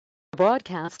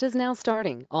broadcast is now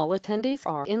starting. All attendees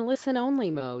are in listen-only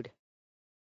mode.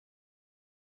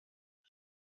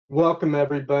 Welcome,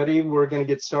 everybody. We're going to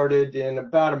get started in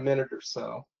about a minute or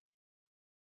so.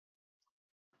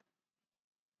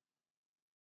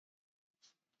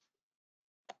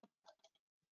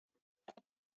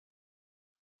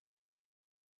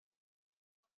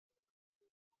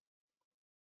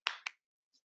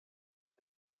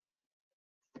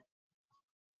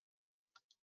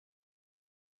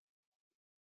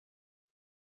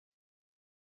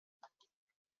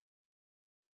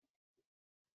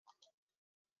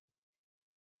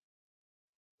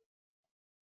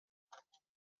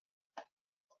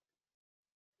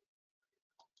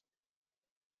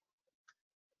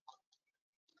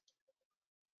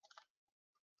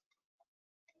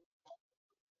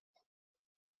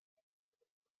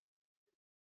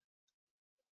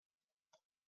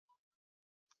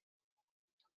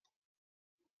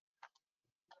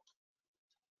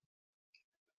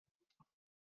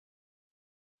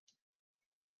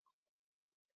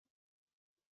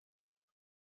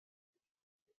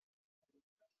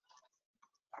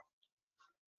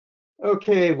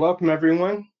 Okay, welcome,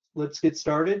 everyone. Let's get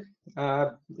started.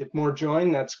 If more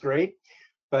join, that's great.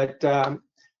 But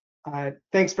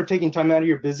thanks for taking time out of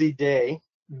your busy day.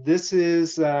 This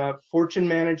is Fortune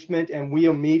Management and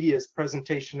WEO Media's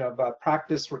presentation of a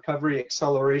Practice Recovery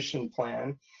Acceleration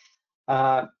Plan.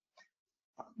 My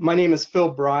name is Phil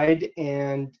Bride,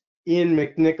 and Ian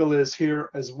McNichol is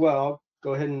here as well.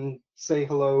 Go ahead and say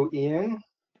hello, Ian.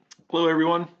 Hello,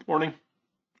 everyone. Morning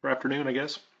or afternoon, I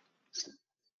guess.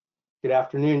 Good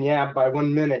afternoon. Yeah, by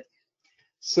 1 minute.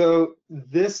 So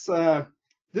this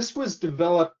was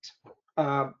developed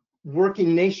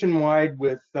working nationwide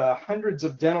with hundreds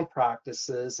of dental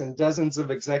practices and dozens of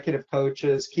executive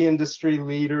coaches, key industry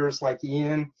leaders like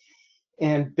Ian,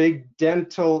 and big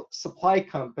dental supply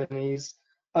companies,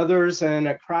 others, and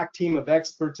a crack team of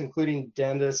experts, including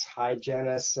dentists,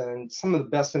 hygienists, and some of the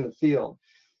best in the field.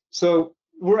 So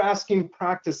we're asking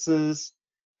practices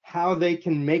how they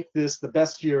can make this the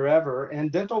best year ever,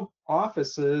 and dental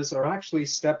offices are actually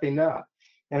stepping up.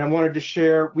 And we wanted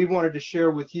to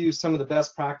share with you some of the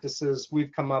best practices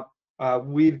we've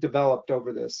developed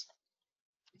over this.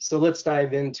 So let's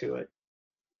dive into it.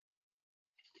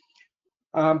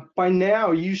 By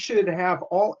now, you should have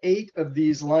all 8 of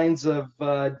these lines of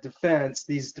defense,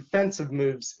 these defensive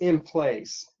moves in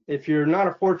place. If you're not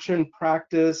a Fortune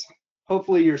practice,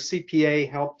 hopefully your CPA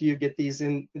helped you get these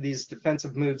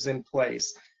defensive moves in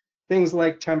place. Things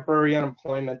like temporary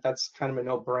unemployment, that's kind of a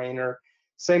no-brainer.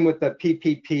 Same with the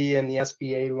PPP and the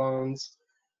SBA loans,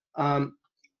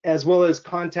 as well as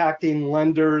contacting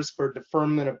lenders for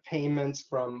deferment of payments,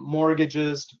 from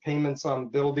mortgages to payments on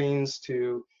buildings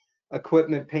to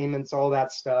equipment payments, all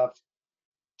that stuff.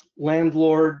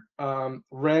 Landlord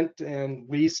rent and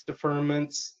lease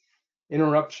deferments,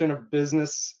 interruption of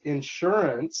business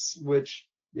insurance, which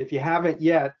if you haven't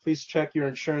yet, please check your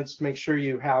insurance to make sure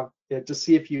you have it, to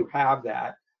see if you have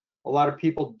that. A lot of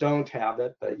people don't have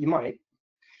it, but you might.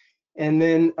 And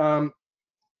then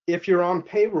if you're on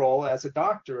payroll as a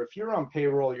doctor, if you're on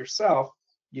payroll yourself,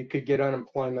 you could get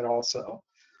unemployment also.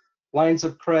 Lines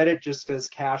of credit just as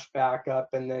cash backup,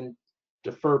 and then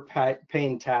defer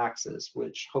paying taxes,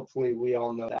 which hopefully we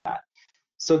all know that.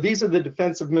 So these are the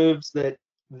defensive moves that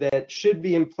should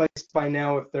be in place by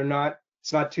now. If they're not,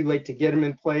 it's not too late to get them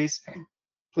in place.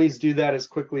 Please do that as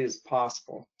quickly as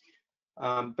possible.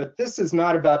 But this is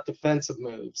not about defensive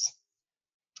moves.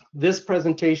 This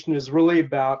presentation is really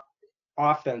about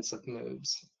offensive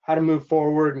moves, how to move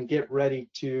forward and get ready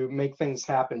to make things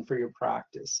happen for your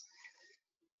practice.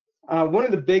 One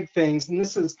of the big things, and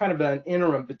this is kind of an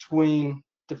interim between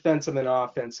defensive and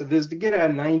offensive, is to get a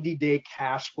 90-day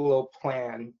cash flow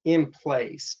plan in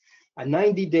place. A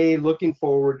 90-day looking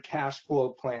forward cash flow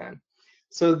plan.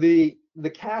 So the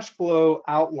cash flow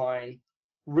outline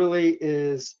really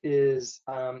is it's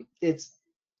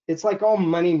like all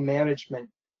money management.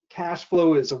 Cash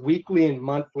flow is a weekly and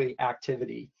monthly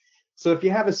activity. So if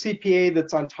you have a CPA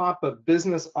that's on top of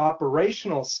business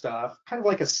operational stuff, kind of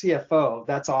like a CFO,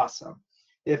 that's awesome.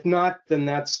 If not, then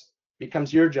that's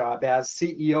becomes your job as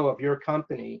CEO of your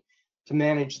company to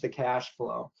manage the cash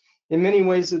flow. In many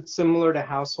ways, it's similar to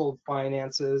household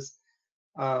finances,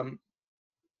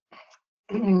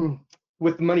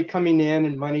 with money coming in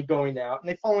and money going out. And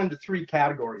they fall into 3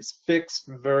 categories: fixed,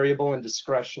 variable, and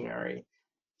discretionary.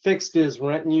 Fixed is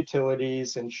rent and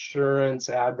utilities, insurance,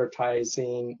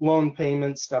 advertising, loan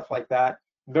payments, stuff like that.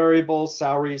 Variable,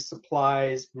 salaries,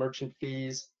 supplies, merchant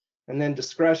fees. And then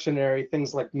discretionary,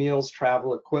 things like meals,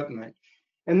 travel, equipment.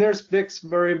 And there's fixed,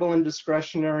 variable, and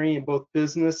discretionary in both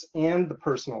business and the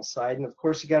personal side. And of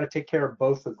course, you got to take care of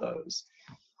both of those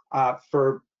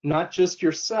for not just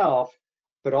yourself,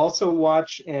 but also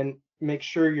watch and make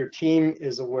sure your team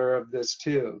is aware of this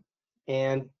too.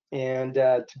 And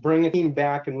to bring a team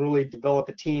back and really develop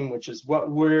a team, which is what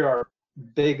we are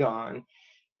big on,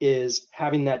 is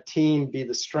having that team be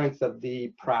the strength of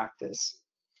the practice.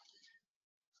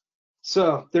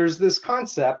 So there's this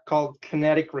concept called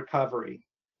kinetic recovery.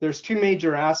 There's two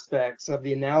major aspects of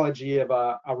the analogy of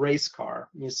a race car.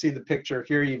 You see the picture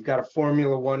here, you've got a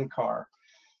Formula One car.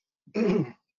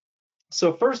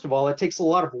 So first of all, it takes a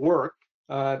lot of work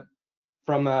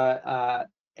from a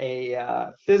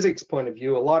physics point of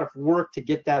view, a lot of work to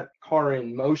get that car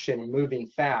in motion, moving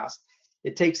fast.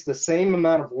 It takes the same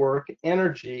amount of work,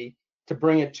 energy, to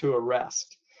bring it to a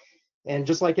rest. And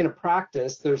just like in a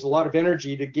practice, there's a lot of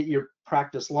energy to get your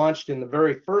practice launched in the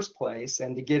very first place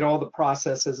and to get all the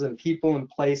processes and people in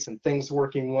place and things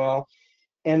working well.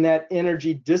 And that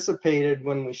energy dissipated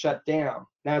when we shut down.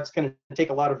 Now it's going to take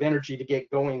a lot of energy to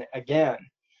get going again.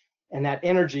 And that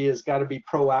energy has got to be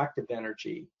proactive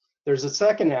energy. There's a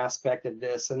second aspect of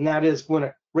this, and that is when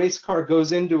a race car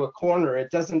goes into a corner,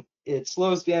 it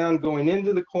slows down going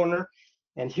into the corner.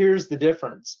 And here's the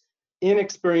difference.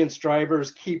 Inexperienced drivers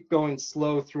keep going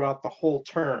slow throughout the whole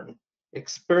turn.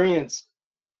 Experienced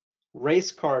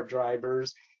race car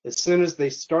drivers, as soon as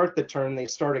they start the turn, they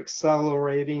start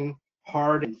accelerating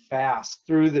hard and fast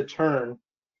through the turn.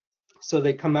 So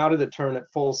they come out of the turn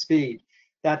at full speed.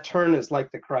 That turn is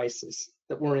like the crisis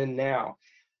that we're in now.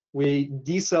 We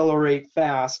decelerate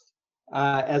fast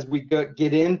as we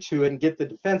get into it and get the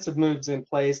defensive moves in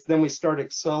place. Then we start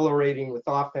accelerating with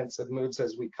offensive moves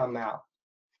as we come out.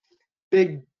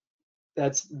 That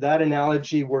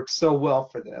analogy works so well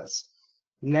for this.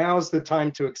 Now's the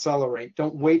time to accelerate.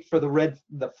 Don't wait for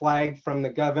the flag from the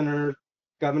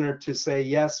governor to say,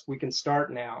 yes, we can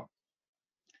start now.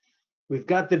 We've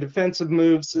got the defensive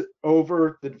moves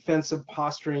over, the defensive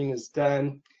posturing is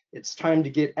done. It's time to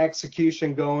get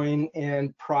execution going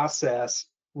and process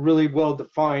really well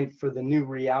defined for the new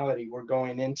reality we're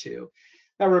going into.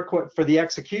 For the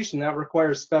execution, that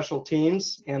requires special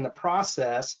teams, and the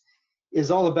process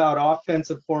is all about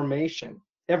offensive formation.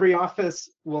 Every office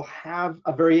will have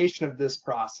a variation of this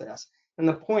process, and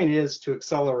the point is to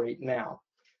accelerate now.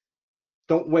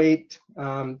 Don't wait.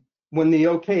 When the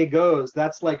okay goes,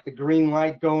 that's like the green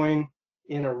light going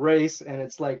in a race, and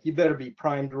it's like you better be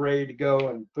primed, ready to go,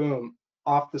 and boom,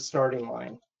 off the starting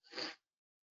line.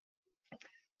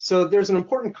 So there's an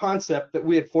important concept that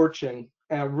we at Fortune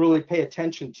really pay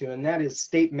attention to, and that is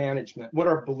state management, what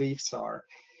our beliefs are.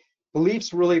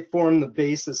 Beliefs really form the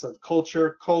basis of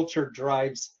culture. Culture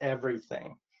drives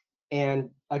everything. And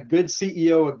a good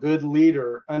CEO, a good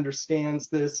leader understands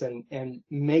this and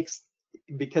makes,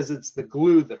 because it's the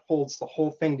glue that holds the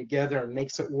whole thing together and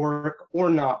makes it work or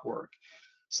not work.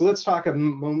 So let's talk a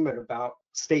moment about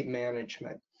state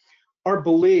management. Our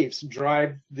beliefs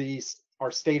drive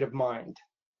our state of mind.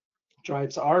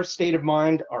 Drives our state of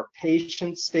mind, our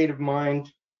patient's state of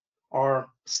mind, our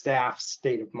staff's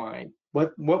state of mind,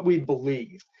 what we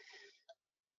believe.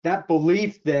 That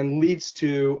belief then leads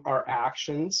to our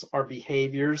actions, our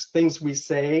behaviors, things we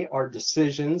say, our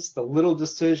decisions, the little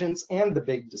decisions and the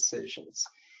big decisions.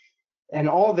 And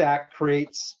all that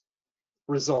creates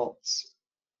results.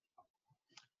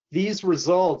 These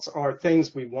results are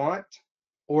things we want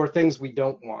or things we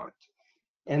don't want.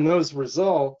 And those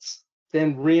results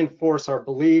then reinforce our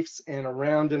beliefs, and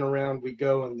around we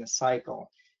go in the cycle.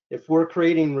 If we're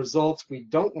creating results we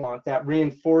don't want, that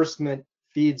reinforcement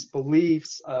feeds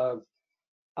beliefs of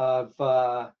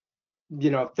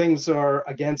things are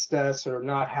against us or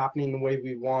not happening the way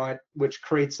we want, which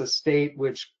creates a state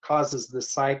which causes the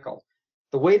cycle.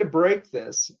 The way to break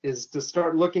this is to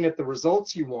start looking at the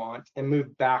results you want and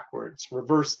move backwards,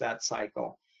 reverse that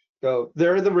cycle. So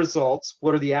there are the results.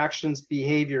 What are the actions,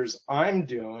 behaviors I'm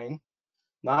doing?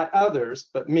 Not others,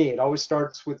 but me. It always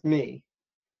starts with me.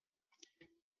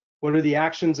 What are the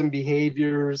actions and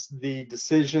behaviors, the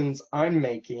decisions I'm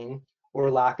making or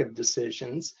lack of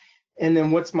decisions? And then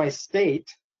what's my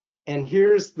state? And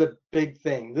here's the big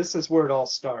thing. This is where it all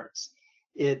starts.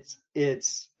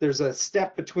 There's a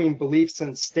step between beliefs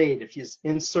and state. If you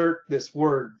insert this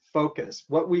word focus,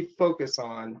 what we focus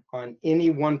on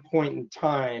any one point in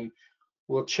time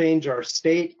will change our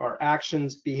state, our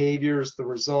actions, behaviors, the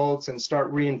results, and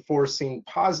start reinforcing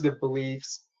positive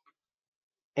beliefs.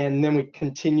 And then we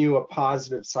continue a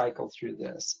positive cycle through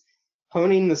this.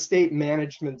 Honing the state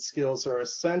management skills are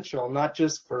essential, not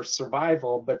just for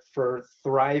survival, but for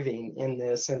thriving in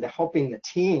this and to helping the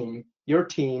team, your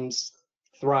teams,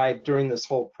 thrive during this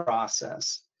whole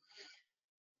process.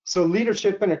 So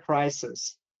leadership in a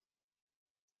crisis.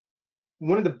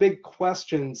 One of the big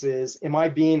questions is, am I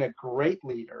being a great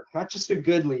leader? Not just a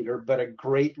good leader, but a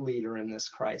great leader in this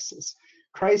crisis.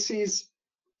 Crises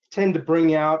tend to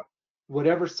bring out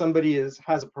whatever somebody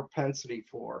has a propensity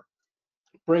for.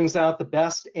 Brings out the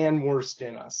best and worst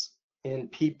in us, in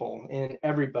people, in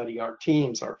everybody, our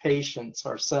teams, our patients,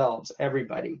 ourselves,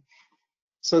 everybody.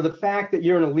 So the fact that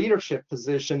you're in a leadership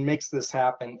position makes this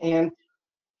happen. And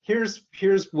here's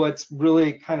what's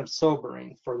really kind of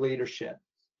sobering for leadership.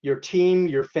 Your team,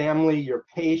 your family, your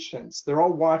patients, they're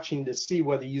all watching to see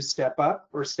whether you step up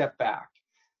or step back.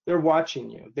 They're watching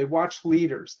you. They watch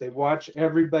leaders. They watch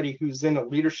everybody who's in a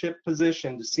leadership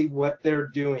position to see what they're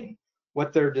doing,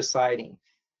 what they're deciding.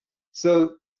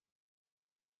 So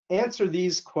answer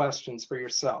these questions for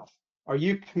yourself. Are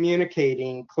you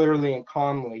communicating clearly and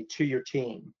calmly to your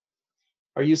team?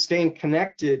 Are you staying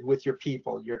connected with your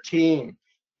people, your team,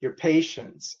 your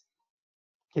patients?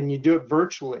 Can you do it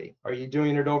virtually? Are you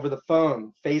doing it over the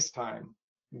phone, FaceTime,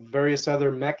 various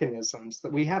other mechanisms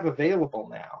that we have available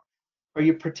now? Are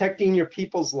you protecting your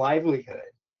people's livelihood?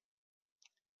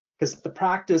 Because the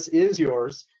practice is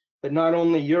yours, but not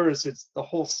only yours, it's the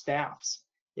whole staff's.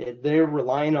 They're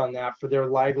relying on that for their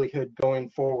livelihood going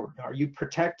forward. Are you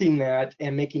protecting that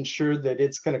and making sure that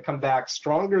it's going to come back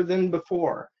stronger than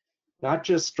before? Not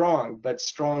just strong, but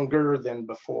stronger than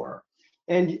before.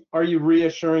 And are you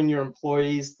reassuring your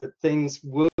employees that things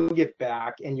will get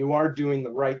back and you are doing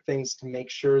the right things to make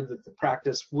sure that the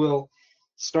practice will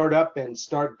start up and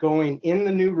start going in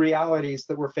the new realities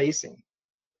that we're facing?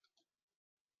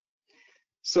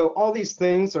 So all these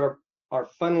things are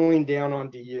funneling down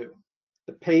onto you.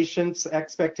 The patient's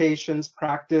expectations,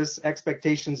 practice,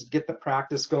 expectations, get the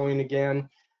practice going again,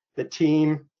 the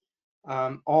team,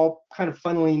 all kind of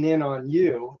funneling in on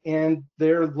you, and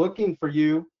they're looking for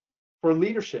you for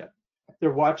leadership.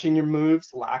 They're watching your moves,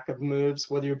 lack of moves,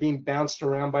 whether you're being bounced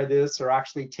around by this or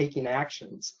actually taking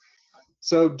actions.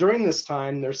 So during this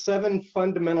time, there's 7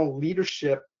 fundamental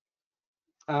leadership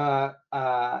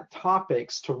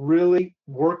topics to really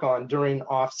work on during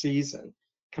off-season.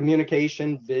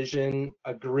 Communication, vision,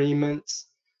 agreements.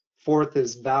 4th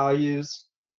is values.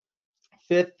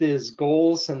 5th is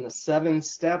goals and the 7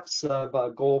 steps of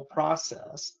a goal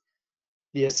process.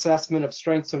 The assessment of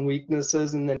strengths and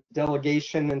weaknesses, and then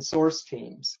delegation and source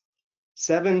teams.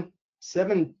 7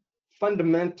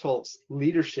 fundamental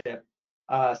leadership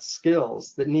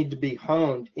skills that need to be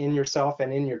honed in yourself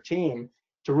and in your team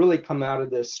to really come out of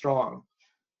this strong.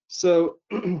 So,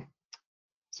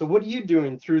 so what are you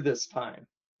doing through this time?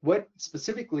 What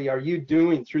specifically are you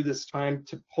doing through this time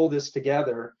to pull this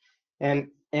together? And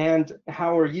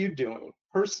how are you doing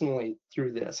personally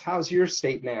through this? How's your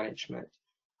state management?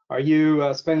 Are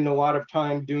you spending a lot of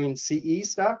time doing CE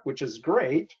stuff, which is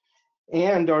great?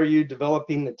 And are you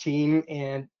developing the team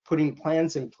and putting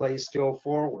plans in place to go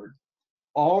forward?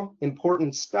 All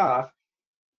important stuff,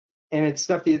 and it's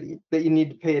stuff that you need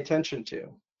to pay attention to.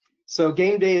 So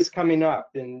game day is coming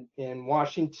up in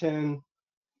Washington.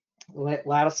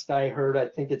 Last I heard, I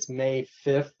think it's May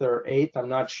 5th or 8th. I'm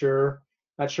not sure.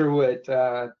 Not sure what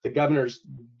the governor's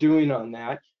doing on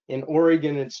that. In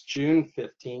Oregon, it's June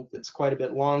 15th. It's quite a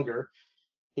bit longer.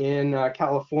 In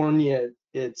California,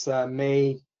 it's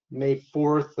May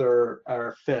 4th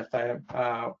or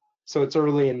 5th. So it's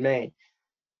early in May.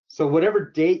 So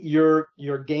whatever date your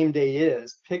game day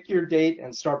is, pick your date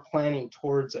and start planning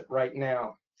towards it right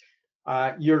now.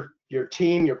 Your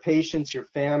team, your patients, your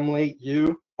family,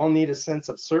 you all need a sense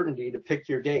of certainty to pick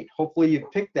your date. Hopefully you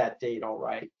picked that date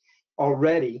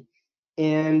already.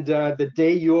 And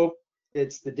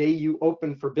it's the day you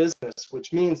open for business,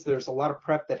 which means there's a lot of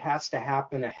prep that has to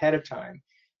happen ahead of time.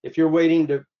 If you're waiting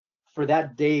for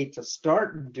that day to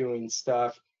start doing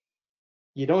stuff,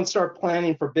 you don't start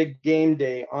planning for big game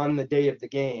day on the day of the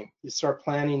game. You start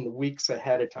planning the weeks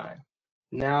ahead of time.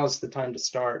 Now's the time to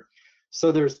start.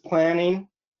 So there's planning,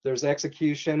 there's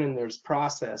execution, and there's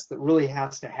process that really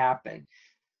has to happen.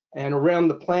 And around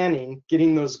the planning,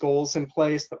 getting those goals in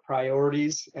place, the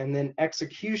priorities, and then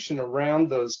execution around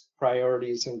those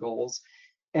priorities and goals,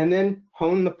 and then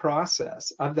hone the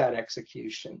process of that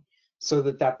execution so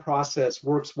that that process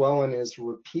works well and is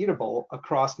repeatable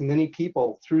across many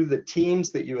people through the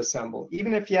teams that you assemble.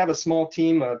 Even if you have a small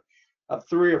team of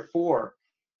 3 or 4,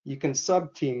 you can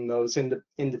sub-team those into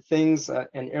things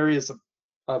and areas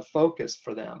of focus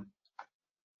for them.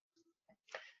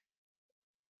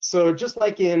 So just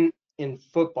like in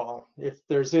football, if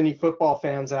there's any football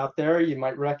fans out there, you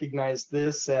might recognize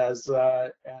this as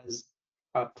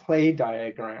play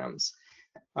diagrams.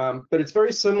 But it's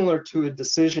very similar to a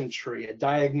decision tree, a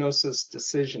diagnosis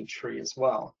decision tree as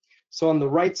well. So on the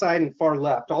right side and far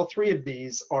left, all three of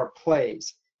these are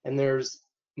plays, and there's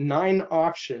 9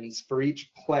 options for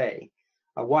each play.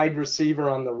 A wide receiver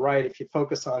on the right, if you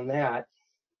focus on that,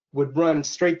 would run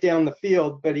straight down the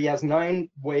field, but he has 9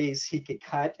 ways he could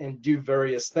cut and do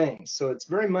various things. So it's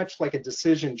very much like a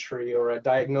decision tree or a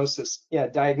diagnosis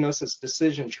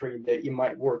decision tree that you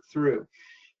might work through.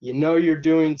 You know you're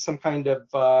doing some kind of,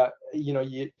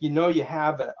 you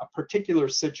have a particular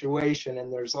situation,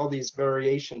 and there's all these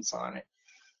variations on it.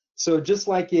 So just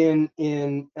like on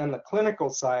the clinical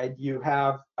side, you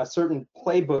have a certain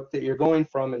playbook that you're going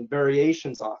from and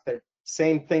variations off it.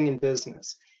 Same thing in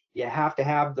business. You have to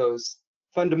have those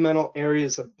fundamental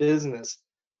areas of business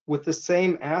with the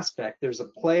same aspect. There's a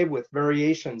play with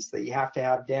variations that you have to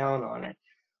have down on it,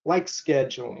 like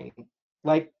scheduling,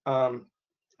 like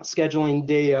scheduling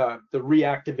data, the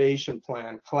reactivation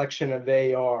plan, collection of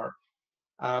AR,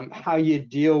 how you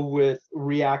deal with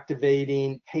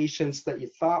reactivating patients that you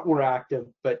thought were active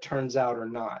but turns out are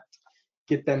not.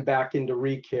 Get them back into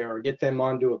recare, get them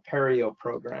onto a perio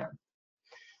program.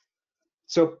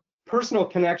 So personal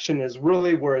connection is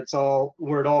really where it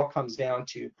all comes down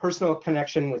to. Personal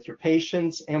connection with your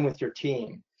patients and with your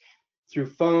team through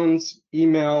phones,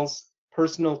 emails,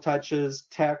 personal touches,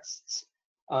 texts,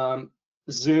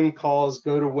 Zoom calls,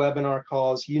 GoToWebinar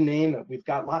calls, you name it. We've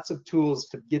got lots of tools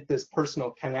to get this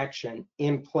personal connection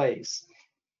in place.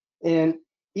 And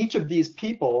each of these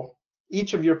people,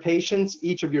 each of your patients,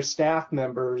 each of your staff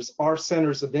members are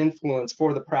centers of influence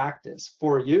for the practice,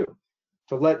 for you,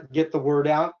 to get the word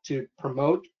out, to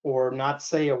promote or not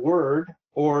say a word,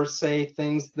 or say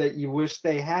things that you wish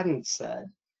they hadn't said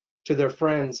to their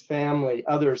friends, family,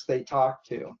 others they talk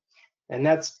to. And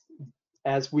that's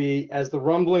as the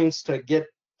rumblings to get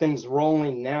things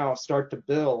rolling now start to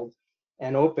build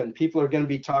and open, people are going to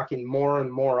be talking more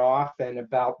and more often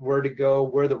about where to go,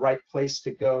 where the right place to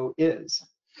go is.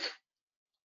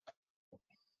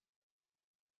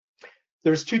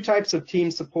 There's 2 types of team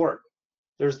support.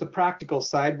 There's the practical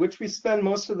side, which we spend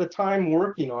most of the time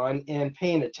working on and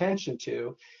paying attention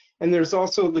to. And there's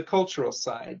also the cultural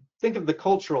side. Think of the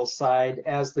cultural side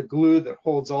as the glue that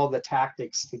holds all the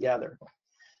tactics together.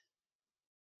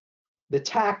 The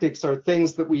tactics are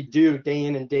things that we do day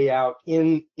in and day out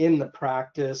in the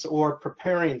practice, or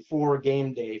preparing for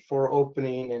game day, for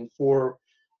opening, and for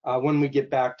when we get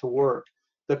back to work.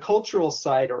 The cultural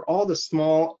side are all the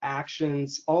small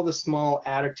actions, all the small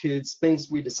attitudes,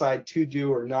 things we decide to do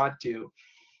or not do.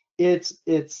 It's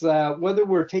whether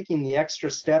we're taking the extra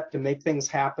step to make things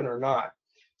happen or not.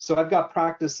 So I've got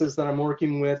practices that I'm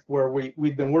working with where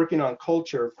we've been working on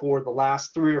culture for the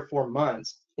last 3 or 4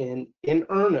 months, in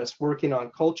earnest working on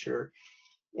culture.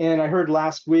 And I heard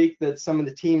last week that some of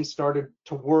the teams started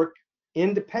to work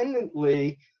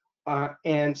independently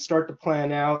and start to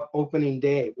plan out opening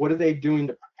day. What are they doing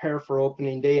to prepare for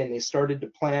opening day? And they started to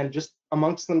plan just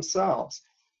amongst themselves.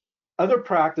 Other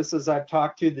practices I've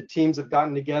talked to, the teams have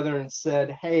gotten together and said,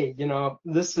 hey,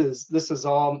 this is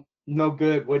all no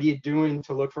good. What are you doing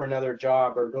to look for another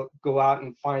job, or go out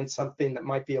and find something that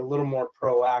might be a little more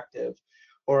proactive?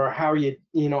 Or how are you,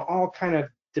 all kind of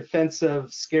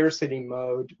defensive, scarcity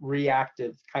mode,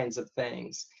 reactive kinds of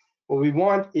things. What we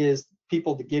want is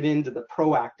people to get into the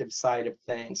proactive side of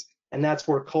things, and that's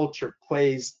where culture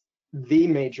plays the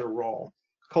major role.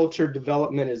 Culture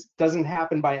development doesn't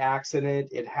happen by accident.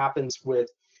 It happens with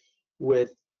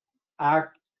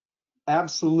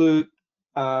absolute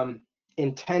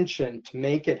intention to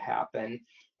make it happen,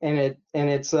 and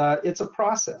it's a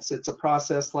process. It's a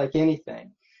process like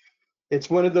anything. It's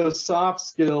one of those soft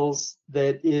skills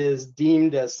that is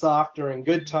deemed as soft during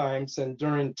good times, and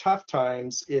during tough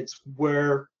times, it's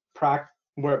where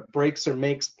it breaks or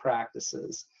makes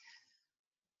practices.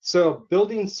 So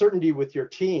building certainty with your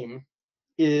team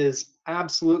is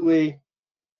absolutely,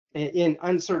 in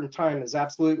uncertain time, is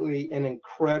absolutely an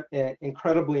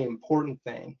incredibly important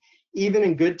thing. Even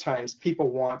in good times, people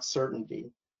want certainty.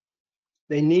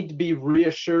 They need to be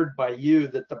reassured by you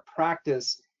that the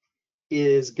practice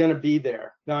is going to be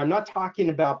there. Now, I'm not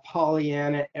talking about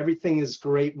Pollyanna, everything is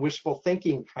great, wishful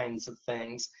thinking kinds of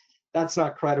things. That's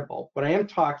not credible. What I am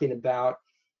talking about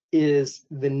is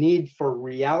the need for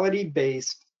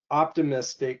reality-based,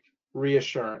 optimistic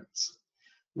reassurance.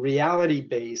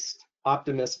 Reality-based,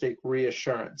 optimistic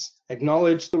reassurance.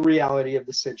 Acknowledge the reality of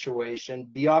the situation.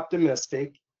 Be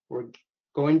optimistic.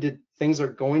 Things are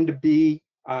going to be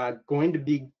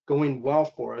going well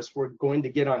for us. We're going to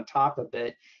get on top of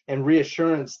it, and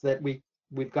reassurance that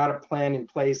we've got a plan in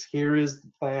place. Here is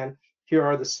the plan. Here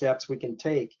are the steps we can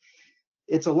take.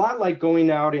 It's a lot like going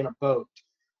out in a boat.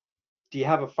 Do you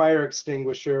have a fire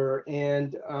extinguisher?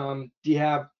 And do you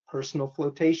have personal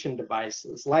flotation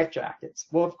devices, life jackets?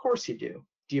 Well, of course you do.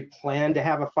 Do you plan to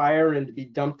have a fire and to be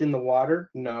dumped in the water?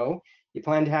 No. You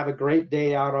plan to have a great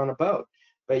day out on a boat,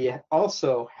 but you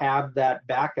also have that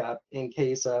backup in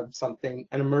case of something,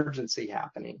 an emergency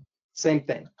happening. Same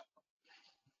thing.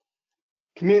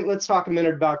 Let's talk a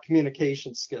minute about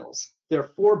communication skills. There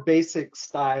are 4 basic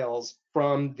styles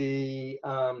from the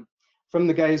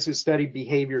guys who study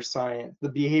behavior science, the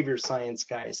behavior science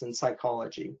guys in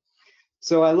psychology.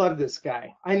 So I love this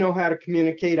guy. I know how to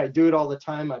communicate. I do it all the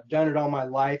time. I've done it all my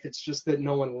life. It's just that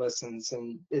no one listens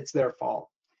and it's their fault.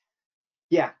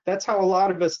 Yeah, that's how a lot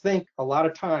of us think a lot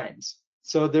of times.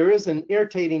 So there is an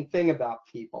irritating thing about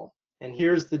people. And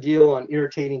here's the deal on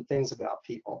irritating things about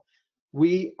people.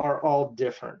 We are all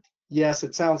different. Yes,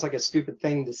 it sounds like a stupid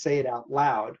thing to say it out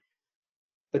loud,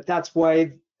 but that's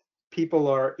why people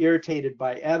are irritated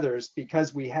by others,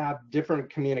 because we have different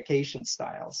communication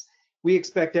styles. We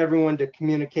expect everyone to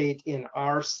communicate in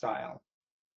our style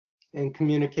and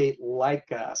communicate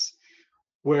like us.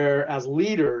 Where as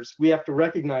leaders, we have to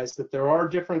recognize that there are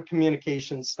different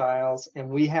communication styles and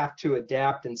we have to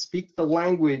adapt and speak the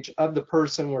language of the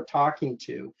person we're talking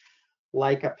to,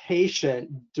 like a patient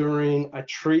during a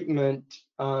treatment,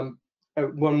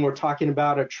 when we're talking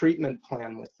about a treatment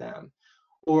plan with them,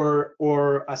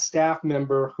 or a staff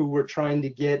member who we're trying to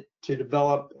get to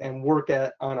develop and work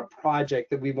on a project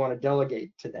that we want to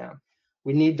delegate to them.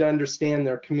 We need to understand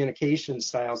their communication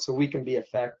style so we can be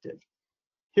effective.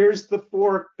 Here's the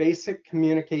 4 basic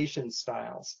communication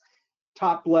styles.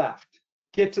 Top left,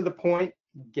 get to the point,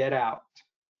 get out.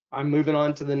 I'm moving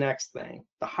on to the next thing.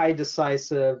 The high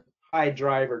decisive, high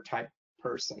driver type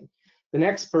person. The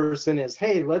next person is,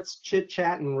 hey, let's chit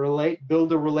chat and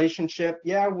build a relationship.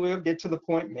 Yeah, we'll get to the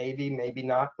point, maybe, maybe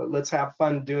not, but let's have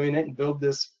fun doing it and build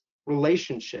this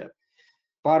relationship.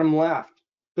 Bottom left,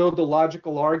 build a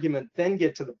logical argument, then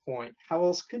get to the point. How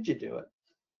else could you do it?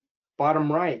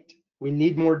 Bottom right, we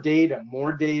need more data,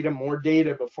 more data, more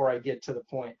data before I get to the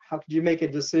point. How could you make a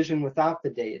decision without the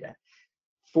data?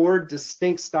 4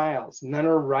 distinct styles. None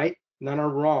are right, none are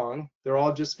wrong. They're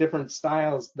all just different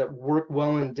styles that work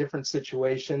well in different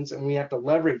situations, and we have to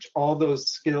leverage all those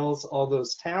skills, all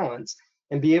those talents,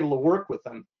 and be able to work with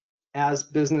them as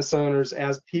business owners,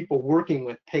 as people working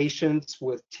with patients,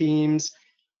 with teams.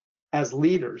 As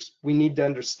leaders, we need to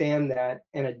understand that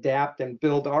and adapt and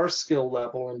build our skill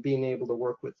level in being able to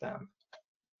work with them.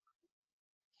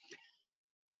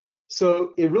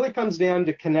 So it really comes down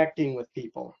to connecting with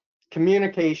people.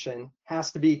 Communication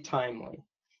has to be timely,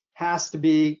 has to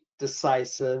be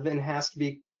decisive, and has to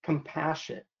be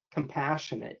compassionate.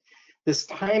 This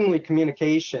timely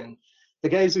communication, the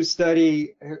guys who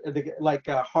study like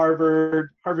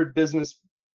Harvard Business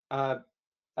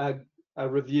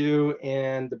Review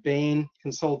and the Bain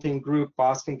Consulting Group,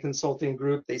 Boston Consulting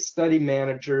Group, they study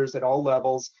managers at all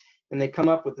levels, and they come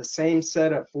up with the same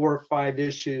set of 4 or 5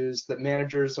 issues that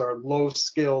managers are low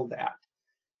skilled at,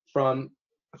 from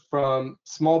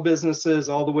small businesses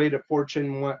all the way to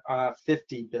Fortune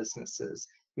 50 businesses.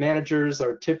 Managers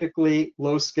are typically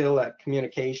low skill at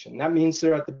communication. That means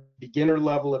they're at the beginner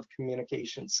level of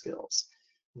communication skills,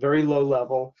 very low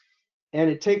level. And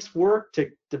it takes work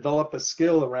to develop a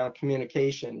skill around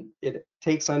communication. It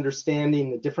takes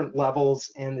understanding the different levels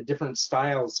and the different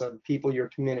styles of people you're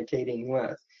communicating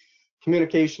with.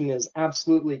 Communication is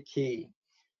absolutely key.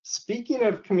 Speaking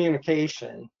of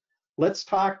communication, let's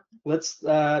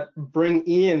bring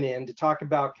Ian in to talk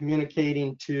about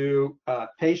communicating to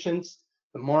patients,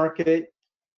 the market,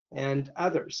 and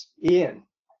others. Ian,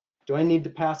 do I need to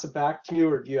pass it back to you,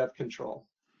 or do you have control?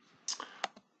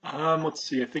 Let's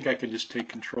see. I think I can just take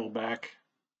control back.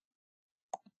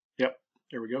 Yep,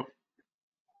 there we go.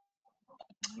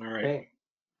 All right. Okay.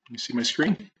 You see my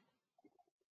screen?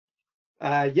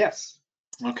 Yes.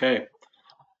 Okay.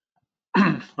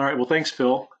 All right. Well, thanks,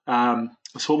 Phil. So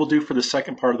what we'll do for the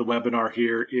second part of the webinar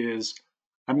here is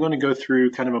I'm going to go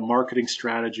through kind of a marketing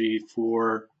strategy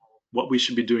for what we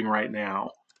should be doing right now.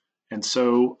 And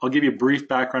so I'll give you a brief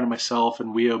background of myself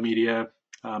and WEO Media.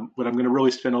 What I'm going to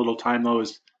really spend a little time, though,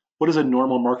 is what does a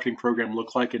normal marketing program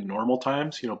look like in normal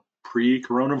times,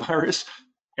 pre-coronavirus,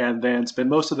 and then spend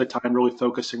most of the time really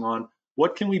focusing on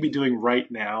what can we be doing right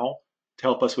now to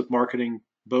help us with marketing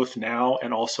both now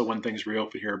and also when things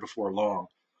reopen here before long.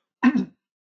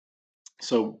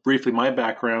 So briefly, my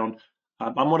background,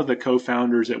 I'm one of the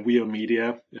co-founders at WEO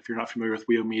Media. If you're not familiar with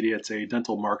WEO Media, it's a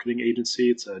dental marketing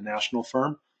agency. It's a national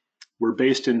firm. We're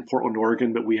based in Portland,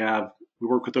 Oregon, but we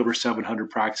work with over 700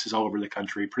 practices all over the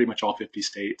country, pretty much all 50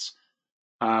 states.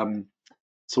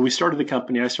 So we started the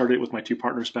company. I started it with my two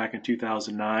partners back in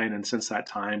 2009, and since that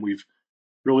time, we've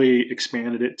really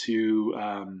expanded it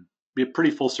to be a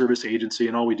pretty full service agency,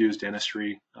 and all we do is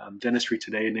dentistry. Dentistry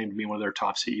Today named me one of their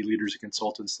top CE leaders and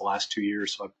consultants the last 2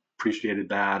 years, so I've appreciated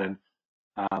that, and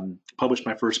published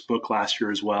my first book last year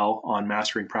as well on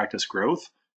mastering practice growth.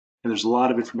 And there's a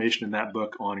lot of information in that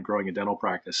book on growing a dental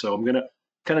practice. So I'm going to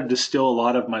kind of distill a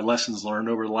lot of my lessons learned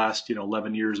over the last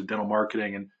 11 years of dental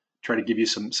marketing and try to give you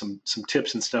some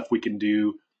tips and stuff we can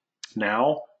do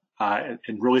now, and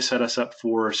really set us up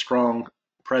for a strong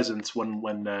presence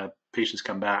when patients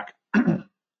come back,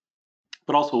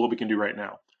 but also what we can do right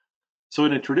now. So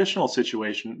in a traditional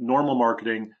situation, normal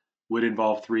marketing would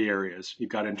involve 3 areas. You've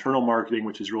got internal marketing,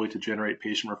 which is really to generate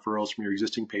patient referrals from your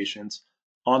existing patients,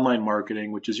 online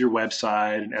marketing, which is your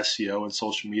website and SEO and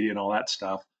social media and all that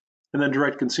stuff, and then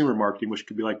direct consumer marketing, which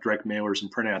could be like direct mailers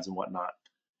and print ads and whatnot.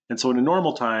 And so in a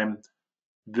normal time,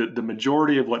 the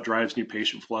majority of what drives new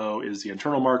patient flow is the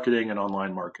internal marketing and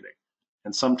online marketing,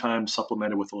 and sometimes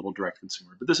supplemented with a little direct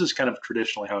consumer. But this is kind of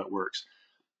traditionally how it works.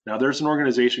 Now, there's an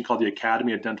organization called the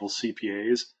Academy of Dental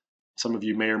CPAs. Some of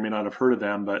you may or may not have heard of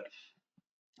them, but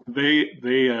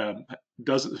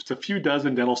it's a few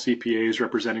dozen dental CPAs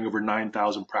representing over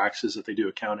 9,000 practices that they do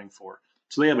accounting for.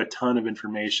 So they have a ton of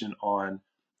information on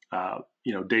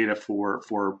data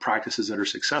for practices that are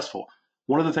successful.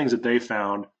 One of the things that they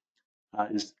found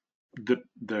is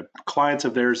the clients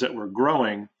of theirs that were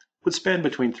growing would spend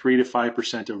between 3 to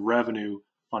 5% of revenue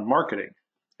on marketing.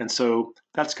 And so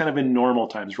that's kind of in normal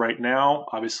times. Right now,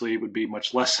 obviously, it would be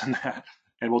much less than that.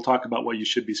 And we'll talk about what you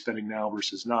should be spending now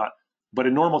versus not. But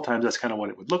in normal times, that's kind of what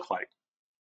it would look like.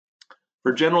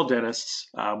 For general dentists,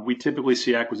 we typically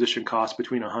see acquisition costs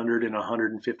between $100 and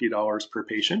 $150 per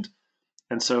patient.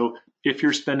 And so if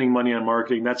you're spending money on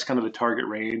marketing, that's kind of the target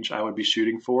range I would be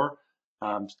shooting for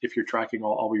if you're tracking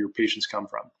all where your patients come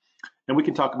from. And we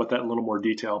can talk about that in a little more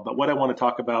detail. But what I want to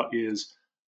talk about is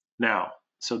now.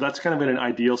 So that's kind of in an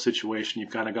ideal situation.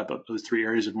 You've kind of got those 3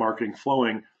 areas of marketing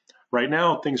flowing. Right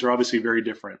now, things are obviously very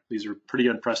different. These are pretty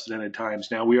unprecedented times.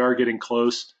 Now, we are getting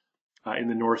close in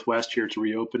the Northwest here to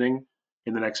reopening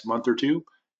in the next month or two.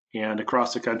 And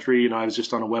across the country, I was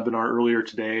just on a webinar earlier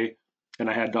today, and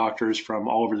I had doctors from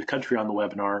all over the country on the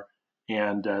webinar.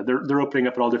 And they're opening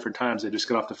up at all different times. They just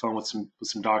got off the phone with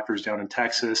some doctors down in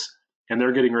Texas, and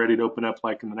they're getting ready to open up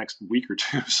like in the next week or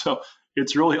two. So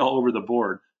it's really all over the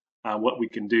board what we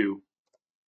can do.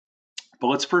 But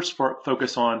let's first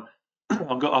focus on,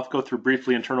 I'll go through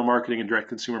briefly internal marketing and direct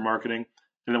consumer marketing,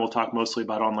 and then we'll talk mostly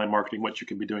about online marketing, what you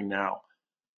can be doing now.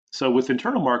 So with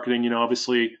internal marketing,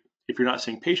 obviously, if you're not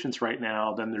seeing patients right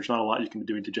now, then there's not a lot you can be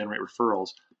doing to generate referrals.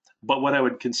 But what I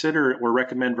would consider or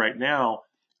recommend right now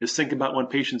is think about when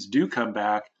patients do come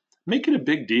back, make it a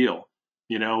big deal.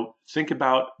 Think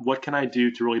about what can I do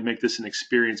to really make this an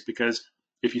experience, because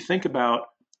if you think about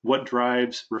what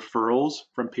drives referrals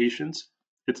from patients,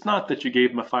 it's not that you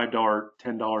gave them a $5, $10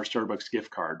 Starbucks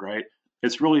gift card, right?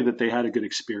 It's really that they had a good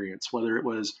experience, whether it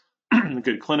was a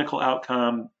good clinical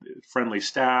outcome, friendly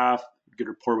staff, good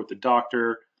rapport with the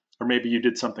doctor, or maybe you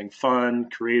did something fun,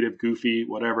 creative, goofy,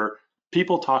 whatever.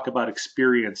 People talk about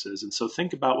experiences. And so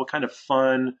think about what kind of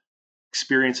fun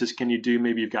experiences can you do.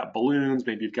 Maybe you've got balloons,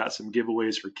 maybe you've got some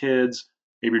giveaways for kids,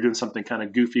 maybe you're doing something kind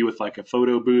of goofy with like a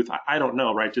photo booth. I don't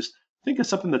know, right? Just think of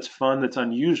something that's fun, that's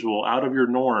unusual, out of your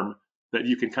norm, that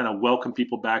you can kind of welcome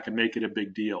people back and make it a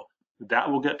big deal. That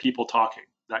will get people talking.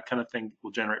 That kind of thing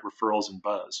will generate referrals and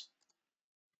buzz.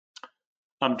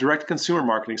 Direct consumer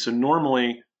marketing. So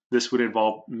normally this would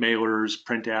involve mailers,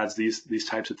 print ads, these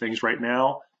types of things. Right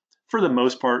now, for the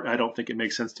most part, I don't think it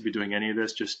makes sense to be doing any of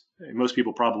this. Just most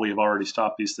people probably have already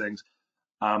stopped these things.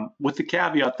 With the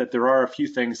caveat that there are a few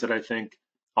things that I think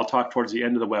I'll talk towards the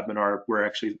end of the webinar where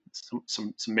actually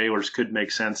some mailers could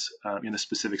make sense in a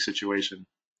specific situation.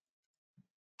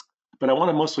 But I want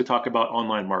to mostly talk about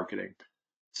online marketing.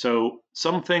 So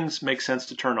some things make sense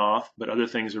to turn off, but other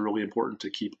things are really important to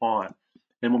keep on.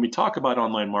 And when we talk about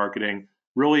online marketing,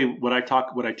 really what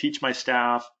I teach my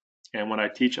staff and what I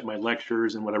teach at my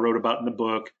lectures and what I wrote about in the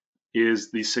book is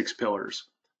these 6 pillars.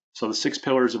 So the 6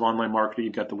 pillars of online marketing,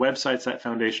 you've got the websites, that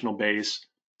foundational base,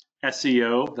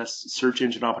 SEO, that's search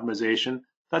engine optimization.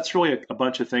 That's really a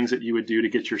bunch of things that you would do to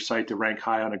get your site to rank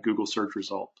high on a Google search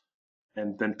result.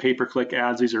 And then pay-per-click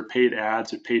ads, these are paid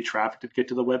ads or paid traffic to get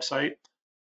to the website.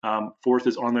 4th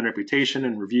is online reputation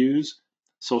and reviews,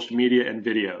 social media, and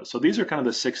video. So these are kind of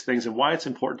the 6 things, and why it's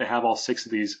important to have all 6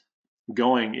 of these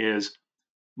going is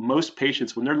most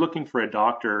patients, when they're looking for a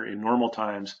doctor in normal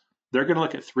times, they're going to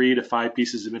look at 3 to 5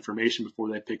 pieces of information before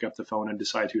they pick up the phone and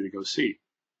decide who to go see.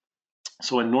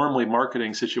 So in normally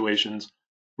marketing situations,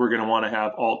 we're going to want to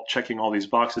have all checking all these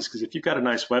boxes, because if you've got a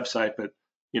nice website, but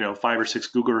 5 or 6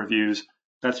 Google reviews,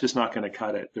 that's just not going to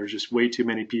cut it. There's just way too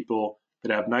many people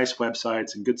that have nice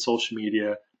websites and good social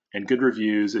media and good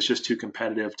reviews. It's just too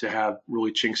competitive to have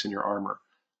really chinks in your armor.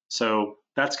 So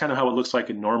that's kind of how it looks like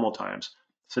in normal times.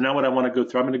 So now what I want to go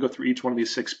through, I'm going to go through each one of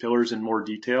these 6 pillars in more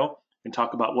detail and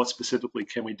talk about what specifically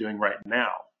can we doing right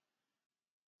now.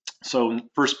 So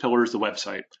first pillar is the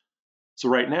website. So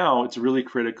right now, it's really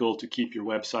critical to keep your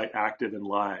website active and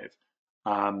live.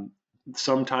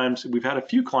 Sometimes we've had a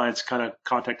few clients kind of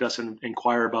contact us and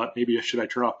inquire about, maybe should I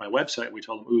turn off my website? We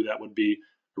tell them, ooh, that would be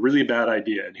a really bad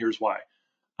idea, and here's why.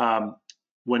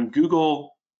 When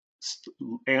Google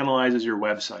analyzes your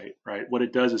website, right, what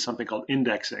it does is something called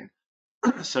indexing.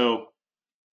 So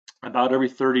about every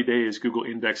 30 days, Google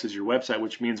indexes your website,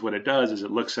 which means what it does is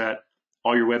it looks at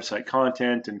all your website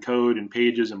content and code and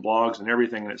pages and blogs and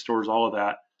everything, and it stores all of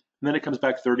that. And then it comes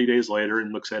back 30 days later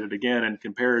and looks at it again and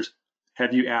compares,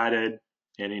 have you added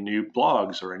any new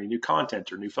blogs or any new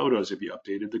content or new photos? Have you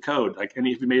updated the code? Like, have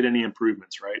you made any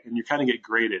improvements, right? And you kind of get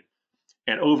graded.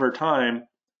 And over time,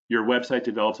 your website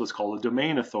develops what's called a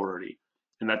domain authority.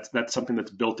 And that's something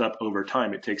that's built up over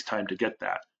time. It takes time to get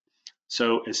that.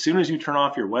 So as soon as you turn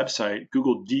off your website,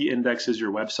 Google de-indexes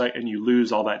your website and you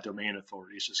lose all that domain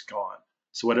authority. It's just gone.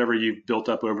 So whatever you've built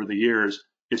up over the years,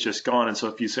 it's just gone. And so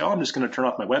if you say, oh, I'm just going to turn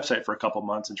off my website for a couple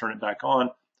months and turn it back on,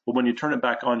 well, when you turn it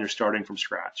back on, you're starting from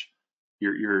scratch.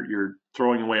 You're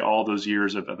throwing away all those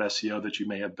years of SEO that you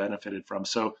may have benefited from.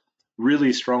 So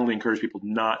really strongly encourage people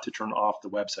not to turn off the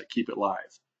website, keep it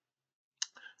live.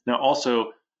 Now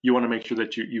also, you want to make sure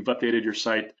that you've updated your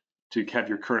site to have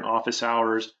your current office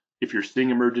hours. If you're seeing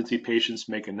emergency patients,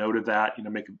 make a note of that.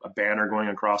 Make a banner going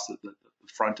across the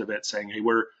front of it saying, hey,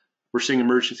 we're seeing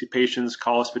emergency patients,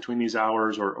 call us between these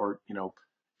hours, or if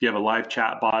you have a live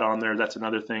chat bot on there, that's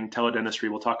another thing. Teledentistry,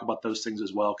 we'll talk about those things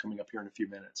as well coming up here in a few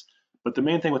minutes. But the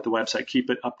main thing with the website, keep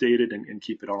it updated and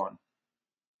keep it on.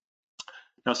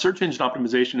 Now, search engine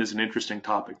optimization is an interesting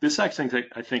topic. This actually,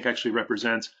 I think actually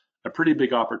represents a pretty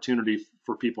big opportunity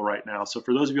for people right now. So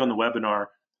for those of you on the webinar,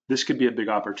 this could be a big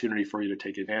opportunity for you to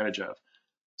take advantage of.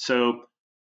 So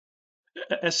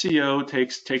SEO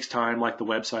takes time, like the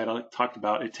website I talked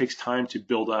about. It takes time to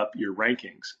build up your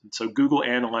rankings. And so Google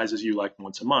analyzes you like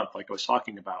once a month, like I was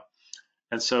talking about.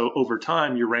 And so over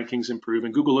time, your rankings improve,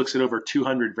 and Google looks at over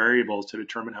 200 variables to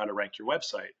determine how to rank your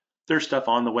website. There's stuff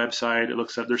on the website, it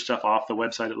looks at, there's stuff off the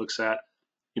website, it looks at,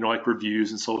 like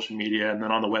reviews and social media, and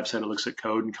then on the website, it looks at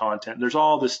code and content. There's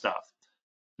all this stuff.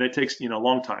 And it takes, a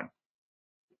long time.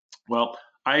 Well,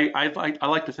 I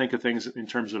like to think of things in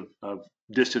terms of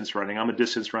distance running. I'm a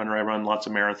distance runner. I run lots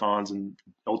of marathons and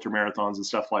ultra marathons and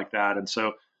stuff like that. And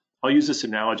so I'll use this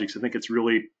analogy because I think it's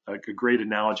really a great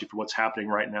analogy for what's happening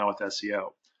right now with SEO.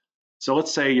 So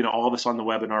let's say, all of us on the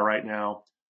webinar right now,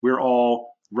 we're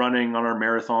all running on our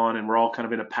marathon and we're all kind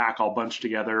of in a pack, all bunched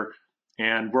together,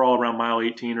 and we're all around mile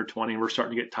 18 or 20, and we're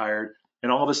starting to get tired.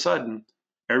 And all of a sudden,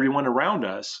 everyone around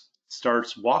us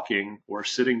starts walking or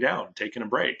sitting down, taking a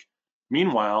break.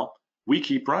 Meanwhile, we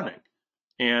keep running,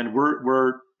 and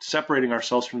we're separating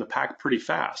ourselves from the pack pretty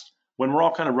fast. When we're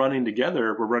all kind of running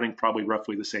together, we're running probably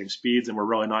roughly the same speeds, and we're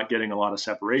really not getting a lot of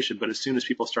separation. But as soon as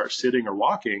people start sitting or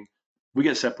walking, we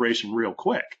get separation real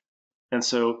quick. And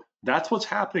so that's what's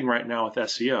happening right now with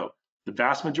SEO. The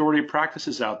vast majority of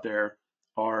practices out there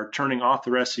are turning off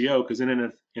their SEO because in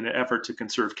an effort to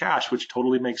conserve cash, which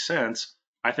totally makes sense.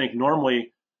 I think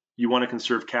normally you want to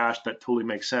conserve cash, that totally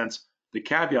makes sense. The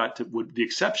caveat the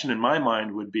exception in my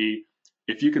mind would be,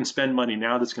 if you can spend money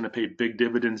now that's going to pay big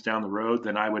dividends down the road,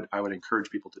 then I would encourage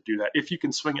people to do that if you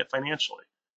can swing it financially.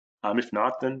 If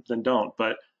not, then don't.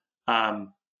 But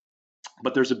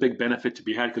there's a big benefit to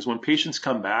be had, because when patients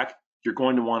come back, you're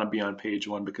going to want to be on page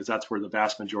one, because that's where the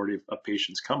vast majority of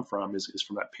patients come from, is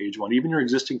from that page one, even your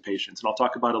existing patients. And I'll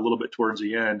talk about a little bit towards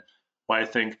the end why I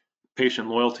think patient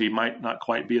loyalty might not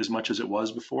quite be as much as it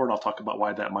was before, and I'll talk about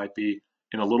why that might be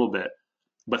in a little bit.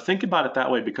 But think about it that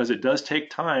way, because it does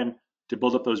take time to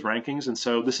build up those rankings. And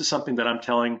so this is something that I'm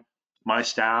telling my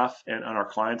staff and our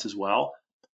clients as well.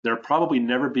 There'll probably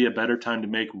never be a better time to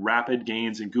make rapid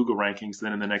gains in Google rankings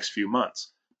than in the next few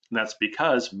months. And that's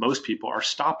because most people are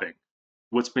stopping.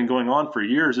 What's been going on for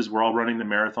years is we're all running the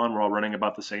marathon, we're all running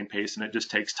about the same pace, and it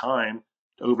just takes time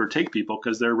to overtake people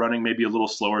because they're running maybe a little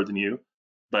slower than you,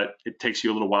 but it takes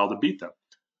you a little while to beat them.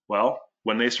 Well,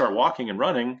 when they start walking and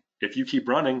running, if you keep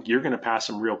running, you're going to pass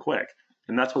them real quick.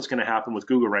 And that's what's going to happen with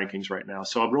Google rankings right now.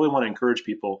 So I really want to encourage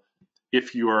people,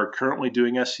 if you are currently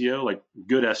doing SEO, like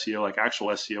good SEO, like actual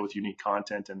SEO with unique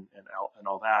content and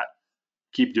all that,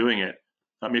 keep doing it.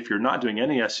 If you're not doing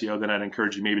any SEO, then I'd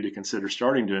encourage you maybe to consider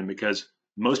starting doing, because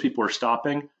most people are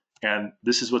stopping, and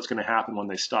this is what's going to happen when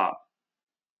they stop.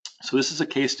 So this is a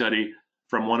case study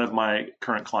from one of my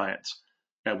current clients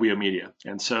at WEO Media.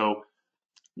 And so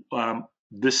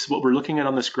this, what we're looking at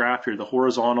on this graph here, the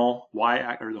horizontal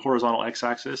the horizontal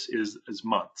x-axis is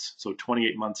months, so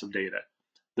 28 months of data.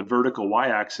 The vertical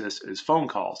y-axis is phone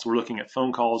calls. So we're looking at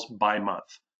phone calls by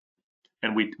month.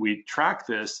 And we track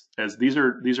this as these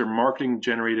are marketing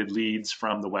generated leads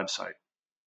from the website.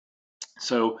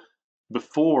 So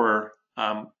before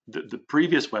the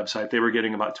previous website, they were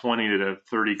getting about 20 to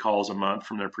 30 calls a month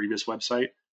from their previous website.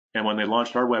 And when they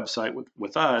launched our website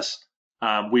with us,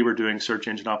 we were doing search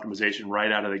engine optimization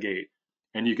right out of the gate.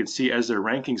 And you can see as their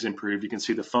rankings improved, you can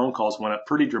see the phone calls went up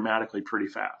pretty dramatically, pretty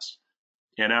fast.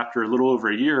 And after a little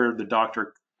over a year, the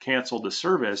doctor canceled the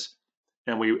service.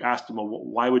 And we asked them, well,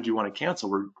 why would you want to cancel?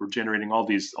 We're generating all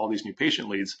these new patient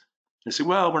leads. They said,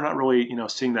 well, we're not really,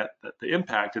 seeing the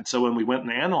impact. And so when we went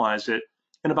and analyzed it,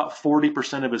 and about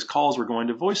 40% of his calls were going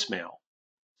to voicemail.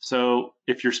 So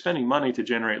if you're spending money to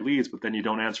generate leads, but then you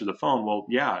don't answer the phone, well,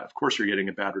 yeah, of course you're getting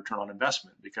a bad return on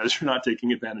investment because you're not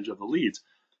taking advantage of the leads.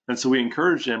 And so we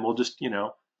encourage him, well, just,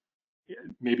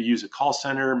 maybe use a call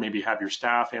center, maybe have your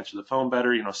staff answer the phone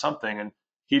better, something. And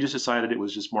he just decided it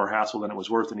was just more hassle than it was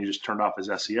worth, and he just turned off his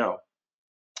SEO.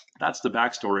 That's the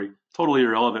backstory, totally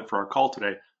irrelevant for our call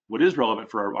today. What is relevant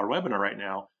for our webinar right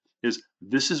now is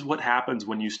this is what happens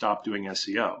when you stop doing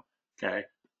SEO, okay?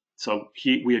 So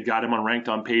we had got him ranked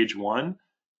on page 1,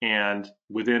 and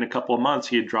within a couple of months,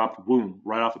 he had dropped, boom,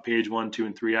 right off of page 1, 2,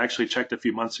 and 3. I actually checked a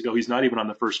few months ago. He's not even on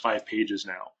the first 5 pages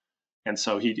now. And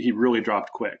so he really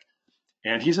dropped quick.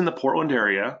 And he's in the Portland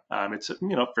area. It's a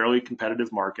fairly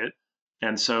competitive market.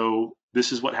 And so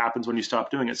this is what happens when you stop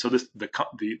doing it. So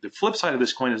the flip side of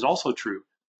this coin is also true.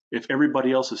 If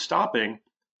everybody else is stopping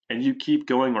and you keep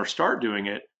going or start doing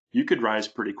it, you could rise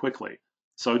pretty quickly.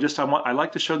 So I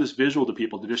like to show this visual to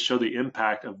people to just show the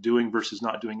impact of doing versus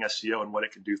not doing SEO and what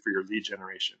it can do for your lead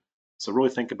generation. So really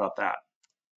think about that.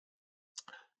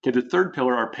 Okay, the third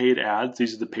pillar are paid ads.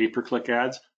 These are the pay-per-click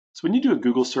ads. So when you do a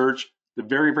Google search, the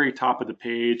very, very top of the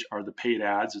page are the paid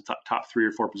ads. The top 3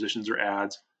 or 4 positions are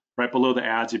ads. Right below the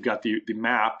ads, you've got the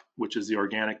map, which is the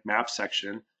organic map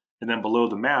section. And then below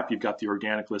the map, you've got the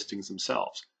organic listings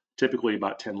themselves, typically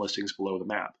about 10 listings below the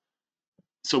map.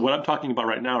 So what I'm talking about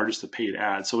right now are just the paid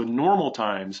ads. So in normal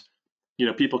times,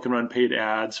 people can run paid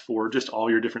ads for just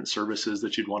all your different services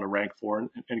that you'd want to rank for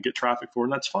and get traffic for,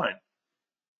 and that's fine.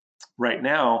 Right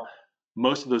now,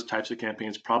 most of those types of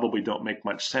campaigns probably don't make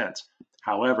much sense.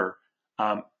 However,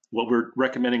 what we're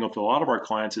recommending with a lot of our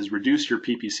clients is reduce your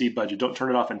PPC budget. Don't turn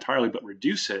it off entirely, but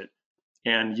reduce it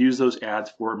and use those ads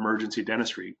for emergency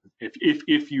dentistry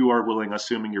if you are willing,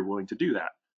 assuming you're willing to do that.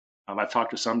 I've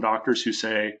talked to some doctors who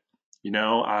say,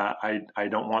 I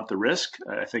don't want the risk.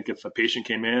 I think if a patient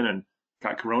came in and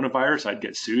got coronavirus, I'd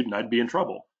get sued and I'd be in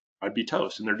trouble. I'd be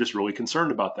toast. And they're just really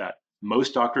concerned about that.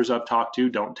 Most doctors I've talked to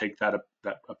don't take that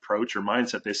approach or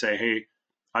mindset. They say, hey,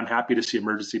 I'm happy to see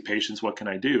emergency patients. What can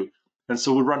I do? And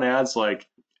so we run ads like,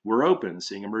 we're open,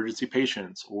 seeing emergency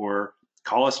patients, or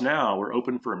call us now, we're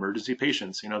open for emergency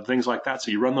patients, things like that.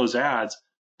 So you run those ads,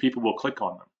 people will click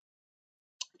on them.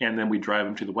 And then we drive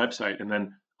them to the website. And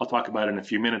then I'll talk about it in a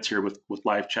few minutes here with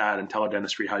live chat and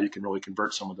teledentistry, how you can really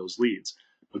convert some of those leads.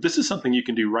 But this is something you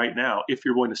can do right now if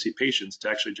you're willing to see patients to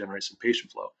actually generate some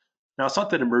patient flow. Now, it's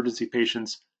not that emergency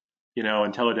patients,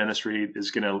 and teledentistry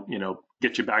is going to,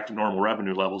 get you back to normal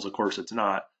revenue levels. Of course, it's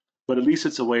not. But at least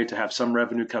it's a way to have some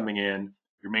revenue coming in.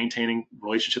 You're maintaining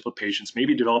relationship with patients,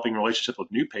 maybe developing relationship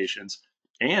with new patients,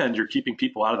 and you're keeping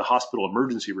people out of the hospital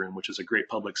emergency room, which is a great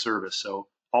public service. So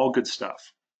all good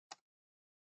stuff.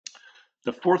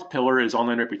 The fourth pillar is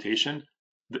online reputation.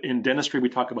 In dentistry, we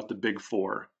talk about the big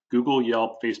 4: Google,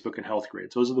 Yelp, Facebook, and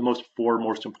HealthGrades. Those are the 4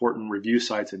 most important review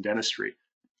sites in dentistry.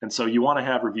 And so you want to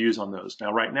have reviews on those.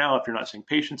 Now, right now, if you're not seeing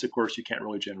patients, of course, you can't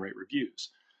really generate reviews.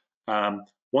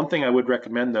 One thing I would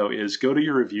recommend, though, is go to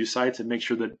your review sites and make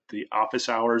sure that the office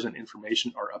hours and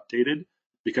information are updated,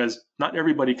 because not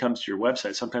everybody comes to your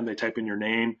website. Sometimes they type in your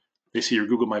name, they see your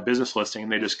Google My Business listing,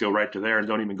 and they just go right to there and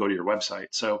don't even go to your website.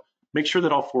 So make sure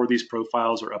that all 4 of these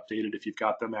profiles are updated if you've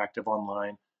got them active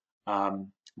online,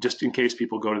 just in case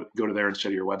people go to there instead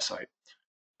of your website.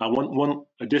 One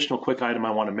additional quick item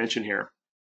I want to mention here.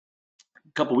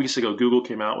 A couple weeks ago, Google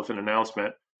came out with an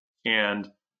announcement, and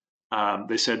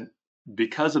they said,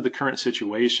 because of the current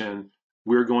situation,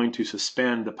 we're going to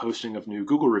suspend the posting of new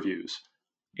Google reviews.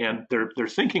 And their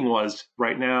thinking was,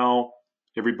 right now,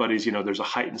 everybody's, there's a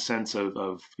heightened sense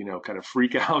of kind of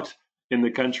freak out in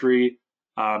the country.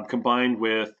 combined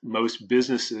with most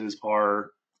businesses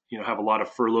are, have a lot of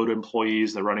furloughed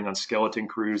employees. They're running on skeleton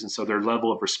crews, and so their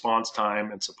level of response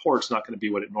time and support is not going to be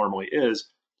what it normally is.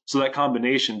 So that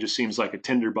combination just seems like a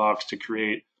tinderbox to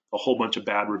create a whole bunch of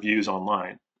bad reviews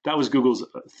online. That was Google's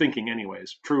thinking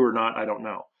anyways. True or not, I don't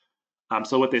know.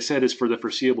 So what they said is for the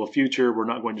foreseeable future, we're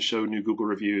not going to show new Google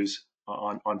reviews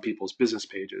on people's business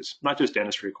pages, not just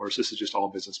dentistry, of course. This is just all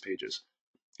business pages.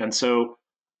 And so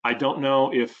I don't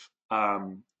know if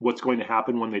what's going to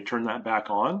happen when they turn that back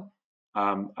on.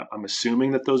 I'm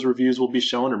assuming that those reviews will be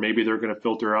shown, or maybe they're going to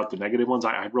filter out the negative ones.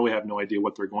 I really have no idea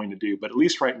what they're going to do. But at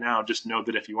least right now, just know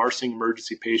that if you are seeing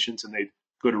emergency patients and they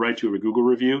go to write to a Google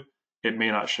review, it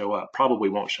may not show up, probably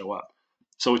won't show up.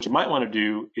 So what you might want to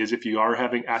do is if you are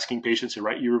asking patients to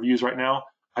write you reviews right now,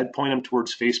 I'd point them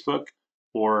towards Facebook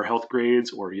or Health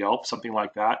Grades or Yelp, something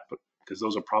like that, because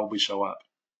those will probably show up.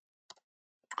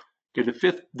 Okay,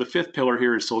 the fifth pillar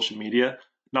here is social media.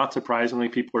 Not surprisingly,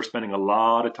 people are spending a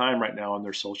lot of time right now on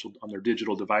their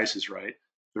digital devices, right?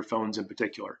 Their phones in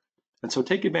particular. And so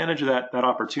take advantage of that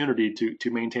opportunity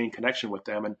to maintain connection with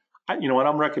them. And what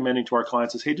I'm recommending to our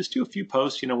clients is, hey, just do a few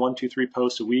posts, 1, 2, 3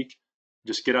 posts a week.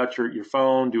 Just get out your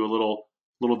phone, do a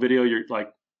little video. You're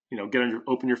like,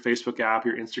 open your Facebook app,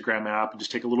 your Instagram app, and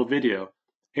just take a little video.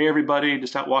 Hey everybody,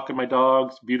 just out walking my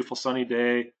dogs, beautiful sunny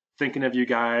day. Thinking of you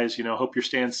guys, hope you're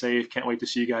staying safe. Can't wait to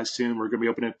see you guys soon. We're going to be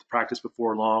opening the practice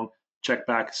before long. Check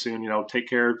back soon. Take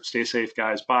care. Stay safe,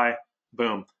 guys. Bye.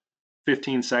 Boom.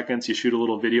 15 seconds. You shoot a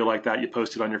little video like that. You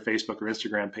post it on your Facebook or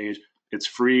Instagram page. It's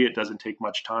free. It doesn't take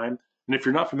much time. And if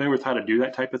you're not familiar with how to do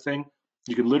that type of thing,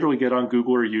 you can literally get on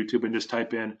Google or YouTube and just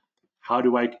type in, how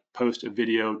do I post a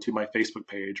video to my Facebook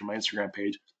page or my Instagram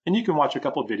page? And you can watch a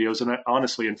couple of videos. And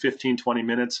honestly, in 15, 20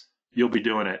 minutes, you'll be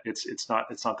doing it. It's not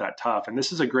that tough. And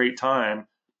this is a great time.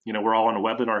 We're all on a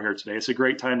webinar here today. It's a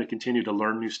great time to continue to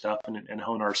learn new stuff and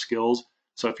hone our skills.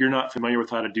 So if you're not familiar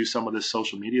with how to do some of this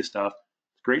social media stuff,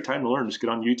 it's a great time to learn. Just get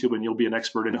on YouTube and you'll be an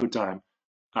expert in no time.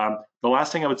 The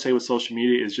last thing I would say with social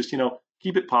media is just,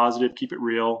 keep it positive, keep it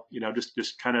real,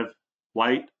 just kind of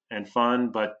light and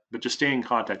fun, but just stay in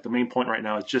contact. The main point right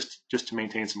now is just to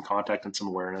maintain some contact and some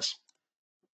awareness.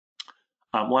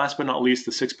 Last but not least,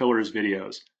 the sixth pillar is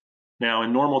videos. Now,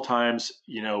 in normal times,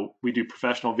 we do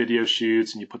professional video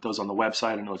shoots and you put those on the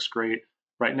website and it looks great.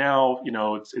 Right now,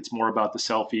 it's more about the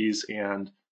selfies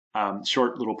and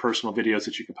short little personal videos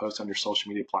that you can post on your social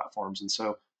media platforms. And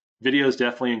so videos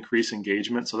definitely increase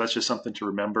engagement. So that's just something to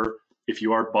remember. If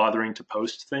you are bothering to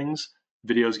post things,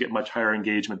 videos get much higher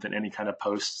engagement than any kind of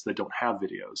posts that don't have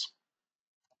videos.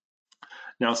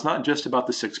 Now, it's not just about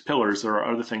the 6 pillars. There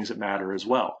are other things that matter as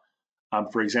well.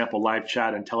 For example, live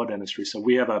chat and teledentistry. So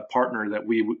we have a partner that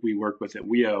we work with at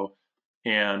WEO,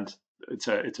 and it's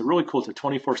a really cool. It's a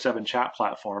 24/7 chat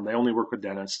platform. They only work with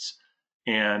dentists,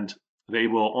 and they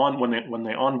will when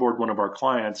they onboard one of our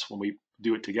clients, when we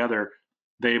do it together,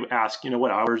 they ask, what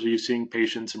hours are you seeing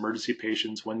patients, emergency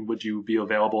patients? When would you be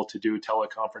available to do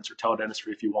teleconference or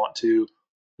teledentistry if you want to?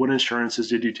 What insurances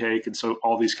did you take? And so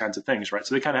all these kinds of things, right?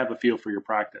 So they kind of have a feel for your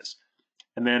practice.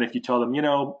 And then if you tell them,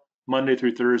 Monday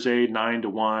through Thursday, 9 to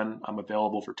 1, I'm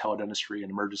available for teledentistry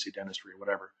and emergency dentistry or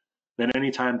whatever. Then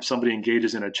anytime somebody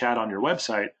engages in a chat on your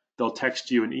website, they'll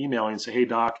text you and email you and say, hey,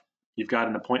 doc, you've got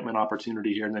an appointment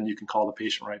opportunity here. And then you can call the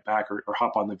patient right back or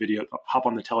hop on the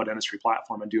teledentistry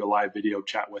platform and do a live video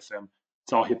chat with them.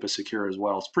 It's all HIPAA secure as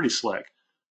well. It's pretty slick.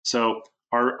 So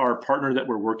our partner that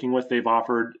we're working with, they've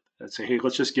offered, say, hey,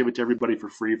 let's just give it to everybody for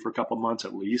free for a couple months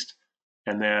at least.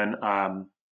 And then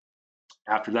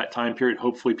after that time period,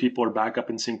 hopefully people are back up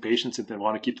and seeing patients. If they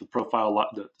want to keep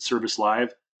the service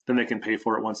live, then they can pay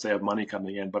for it once they have money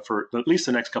coming in. But for at least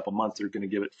the next couple months, they're going to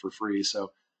give it for free.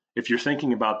 So if you're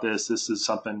thinking about this is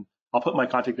something, I'll put my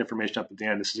contact information up at the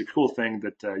end. This is a cool thing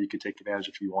that you could take advantage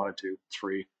of if you wanted to. It's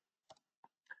free.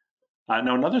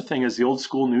 Now, another thing is the old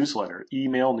school newsletter,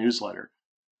 email newsletter.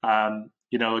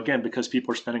 Again, because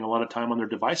people are spending a lot of time on their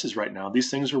devices right now, these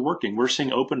things are working. We're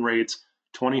seeing open rates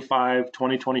 25 up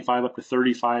to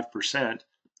 35%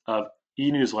 of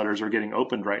e-newsletters are getting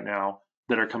opened right now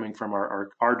that are coming from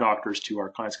our doctors to our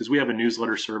clients, because we have a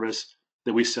newsletter service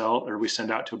that we sell or we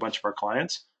send out to a bunch of our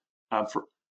clients for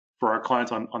our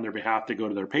clients on their behalf to go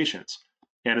to their patients.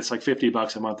 And it's like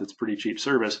 $50 a month. It's a pretty cheap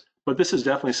service, but this is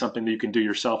definitely something that you can do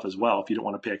yourself as well if you don't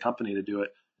want to pay a company to do it.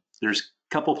 There's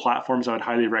a couple platforms I would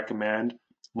highly recommend.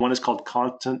 One is called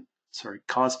Constant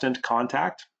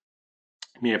Contact.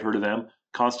 You may have heard of them.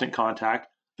 Constant Contact.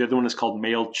 The other one is called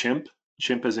MailChimp.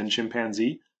 Chimp as in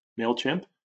chimpanzee. MailChimp.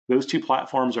 Those two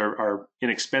platforms are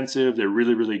inexpensive. They're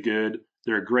really, really good.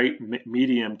 They're a great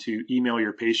medium to email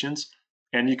your patients.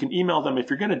 And you can email them. If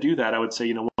you're going to do that, I would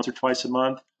say, once or twice a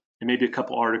month, and maybe a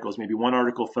couple articles. Maybe one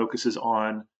article focuses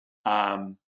on,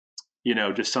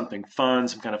 just something fun,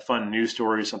 some kind of fun news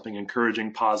story, something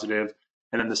encouraging, positive.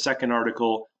 And then the second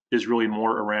article is really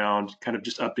more around kind of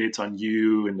just updates on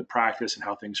you and the practice and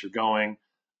how things are going.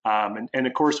 And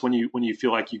of course, when you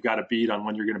feel like you've got a beat on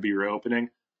when you're going to be reopening,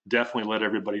 definitely let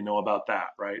everybody know about that,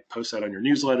 right? Post that on your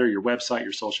newsletter, your website,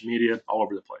 your social media, all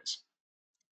over the place.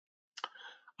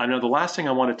 I know the last thing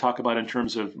I want to talk about in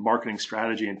terms of marketing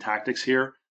strategy and tactics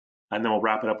here, and then we'll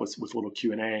wrap it up with a little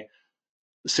Q&A,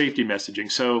 safety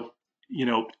messaging. So,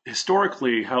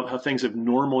 historically, how things have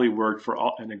normally worked for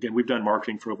all, and again, we've done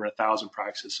marketing for over 1,000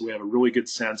 practices, so we have a really good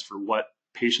sense for what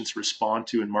patients respond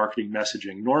to in marketing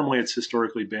messaging. Normally, it's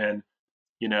historically been,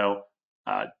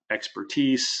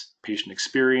 expertise, patient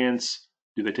experience.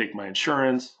 Do they take my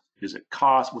insurance? Is it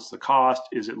cost? What's the cost?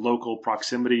 Is it local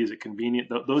proximity? Is it convenient?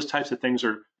 Those types of things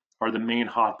are the main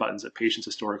hot buttons that patients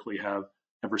historically have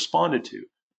responded to.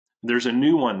 There's a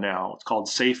new one now. It's called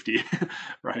safety,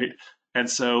 right? And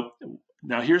so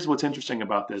now here's what's interesting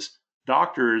about this.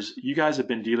 Doctors, you guys have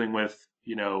been dealing with,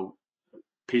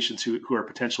 patients who are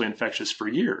potentially infectious for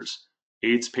years.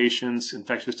 AIDS patients,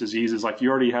 infectious diseases, like you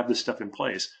already have this stuff in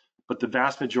place. But the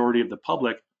vast majority of the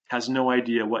public has no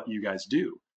idea what you guys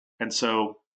do. And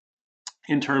so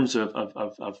in terms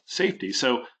of safety,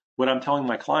 so what I'm telling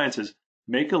my clients is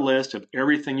make a list of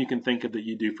everything you can think of that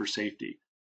you do for safety.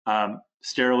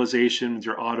 Sterilization with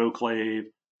your autoclave,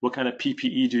 what kind of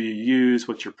PPE do you use?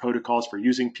 What's your protocols for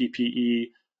using PPE?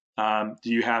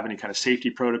 Do you have any kind of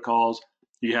safety protocols?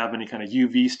 Do you have any kind of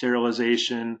UV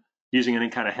sterilization, using any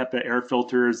kind of HEPA air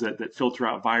filters that filter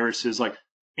out viruses? Like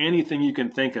anything you can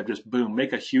think of, just boom,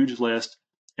 make a huge list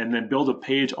and then build a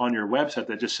page on your website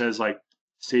that just says like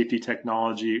safety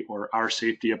technology or our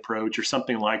safety approach or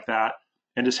something like that.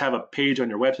 And just have a page on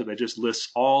your website that just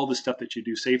lists all the stuff that you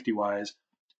do safety-wise.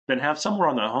 Then have somewhere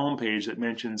on the home page that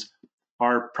mentions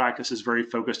our practice is very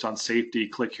focused on safety.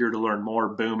 Click here to learn more.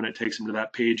 Boom, and it takes them to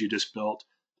that page you just built.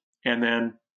 And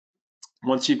then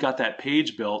once you've got that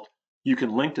page built, you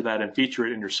can link to that and feature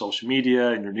it in your social media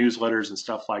and your newsletters and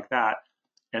stuff like that.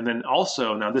 And then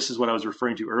also, now this is what I was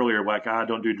referring to earlier, like I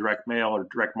don't do direct mail or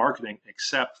direct marketing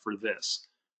except for this.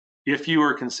 If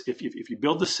you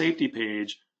build the safety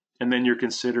page and then you're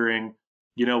considering,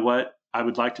 what, I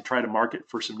would like to try to market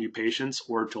for some new patients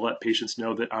or to let patients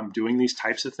know that I'm doing these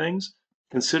types of things,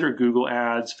 consider Google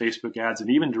ads, Facebook ads, and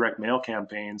even direct mail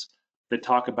campaigns that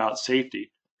talk about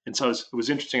safety. And so it was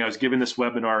interesting. I was giving this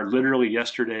webinar literally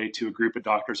yesterday to a group of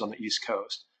doctors on the East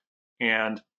Coast.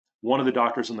 And one of the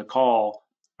doctors on the call,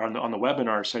 on the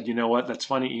webinar, said, you know what, that's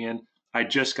funny, Ian. I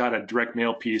just got a direct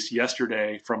mail piece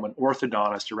yesterday from an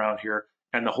orthodontist around here,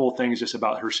 and the whole thing is just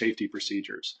about her safety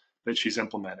procedures that she's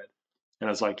implemented. And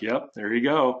I was like, yep, there you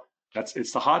go.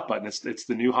 It's the hot button. It's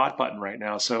the new hot button right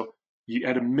now. So you,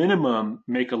 at a minimum,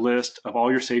 make a list of all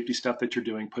your safety stuff that you're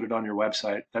doing, put it on your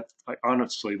website.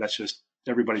 Honestly, that's just,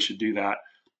 everybody should do that.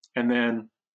 And then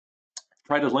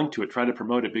try to link to it, try to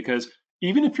promote it, because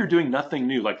even if you're doing nothing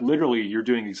new, like literally you're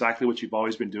doing exactly what you've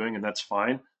always been doing, and that's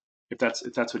fine. If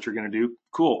that's what you're going to do,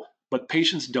 cool. But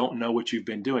patients don't know what you've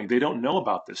been doing. They don't know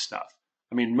about this stuff.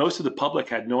 I mean, most of the public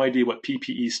had no idea what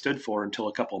PPE stood for until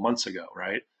a couple of months ago,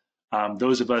 right?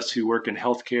 Those of us who work in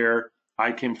healthcare,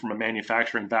 I came from a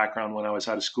manufacturing background when I was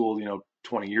out of school,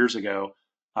 20 years ago.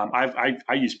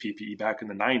 I used PPE back in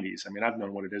the 90s. I mean, I've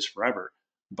known what it is forever,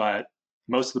 but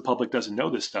most of the public doesn't know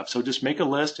this stuff. So just make a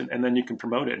list and then you can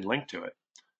promote it and link to it.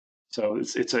 So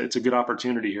it's a good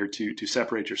opportunity here to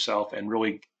separate yourself, and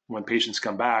really, when patients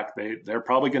come back, they're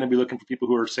probably going to be looking for people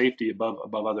who are safety above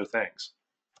other things.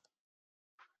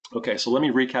 Okay, so let me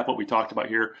recap what we talked about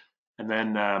here, and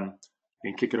then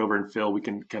and kick it over, and Phil, we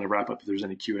can kind of wrap up if there's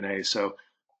any Q&A. So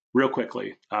real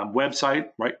quickly,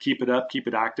 website, right? Keep it up, keep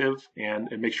it active, and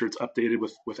make sure it's updated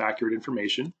with accurate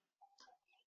information.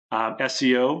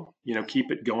 SEO,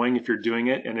 keep it going if you're doing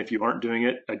it, and if you aren't doing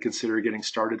it, I'd consider getting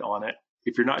started on it.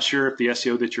 If you're not sure if the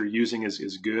SEO that you're using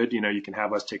is good, you can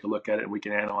have us take a look at it, and we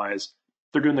can analyze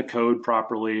if they're doing the code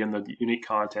properly and the unique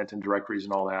content and directories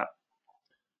and all that.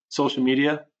 Social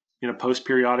media, post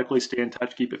periodically, stay in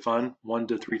touch, keep it fun, 1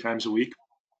 to 3 times a week.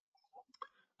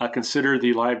 Consider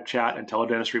the live chat and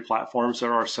teledentistry platforms.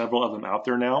 There are several of them out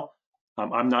there now.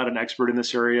 I'm not an expert in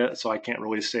this area, so I can't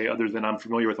really say, other than I'm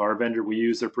familiar with our vendor we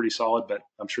use. They're pretty solid, but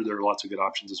I'm sure there are lots of good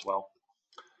options as well.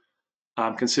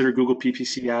 Consider Google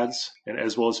PPC ads, and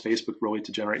as well as Facebook, really,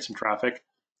 to generate some traffic.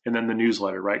 And then the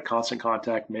newsletter, right? Constant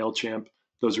Contact, MailChimp,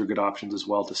 those are good options as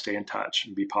well to stay in touch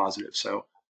and be positive. So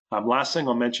last thing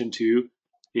I'll mention too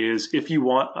is, if you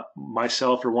want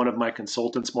myself or one of my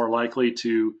consultants more likely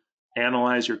to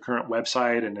analyze your current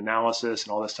website and analysis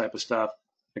and all this type of stuff.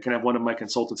 I can have one of my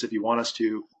consultants, if you want us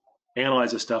to,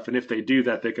 analyze this stuff. And if they do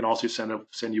that, they can also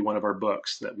send you one of our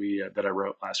books that I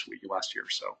wrote last year.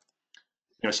 So,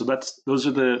 so those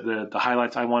are the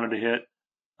highlights I wanted to hit.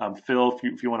 Phil,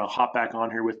 if you want to hop back on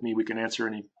here with me, we can answer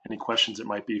any questions that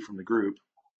might be from the group.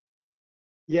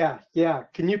 Yeah.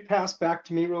 Can you pass back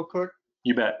to me real quick?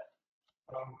 You bet.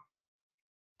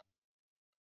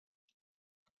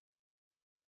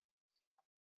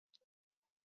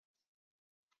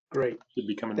 Great. Should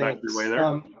be coming Thanks. back your way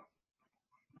there.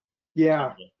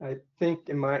 Yeah, I think,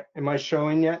 am I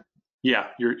showing yet? Yeah,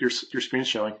 your screen's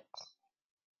showing.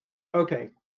 Okay,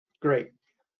 great.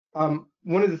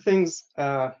 One of the things,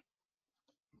 let's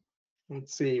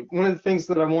see, one of the things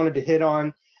that I wanted to hit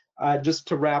on, just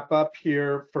to wrap up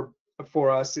here for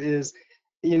us is,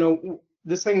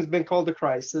 this thing has been called a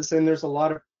crisis, and there's a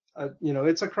lot of,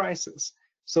 it's a crisis.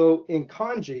 So in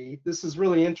kanji, this is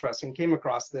really interesting, came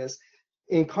across this.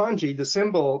 In kanji, the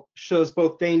symbol shows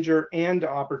both danger and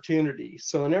opportunity.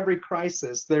 So in every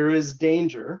crisis, there is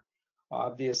danger,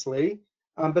 obviously,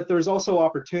 but there's also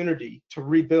opportunity to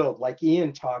rebuild, like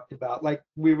Ian talked about, like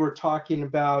we were talking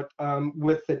about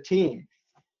with the team.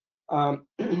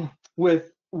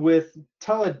 With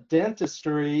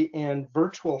teledentistry and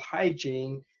virtual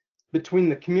hygiene, between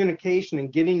the communication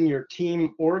and getting your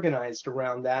team organized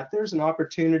around that, there's an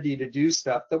opportunity to do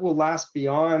stuff that will last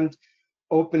beyond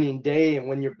opening day and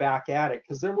when you're back at it,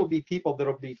 because there will be people that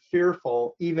will be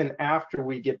fearful even after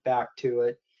we get back to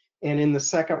it, and in the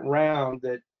second round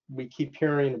that we keep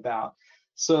hearing about.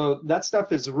 So that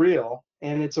stuff is real,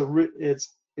 and it's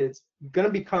going to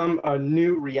become a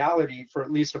new reality for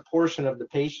at least a portion of the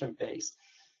patient base.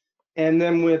 And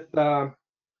then with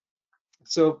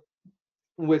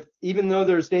even though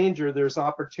there's danger, there's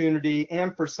opportunity,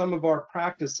 and for some of our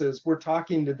practices, we're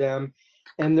talking to them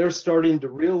and they're starting to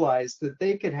realize that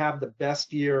they could have the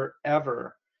best year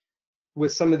ever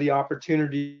with some of the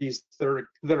opportunities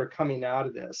that are coming out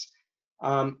of this.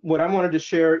 What I wanted to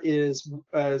share is,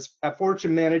 as at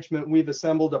Fortune Management, we've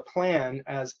assembled a plan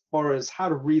as far as how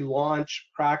to relaunch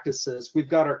practices. We've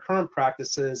got our current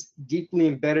practices deeply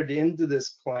embedded into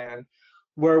this plan,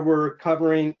 where we're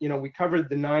covering, we covered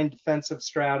the 9 defensive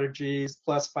strategies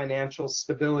plus financial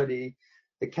stability,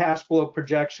 the cash flow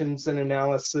projections and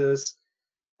analysis,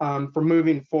 for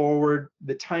moving forward,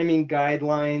 the timing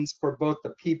guidelines for both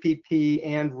the PPP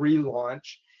and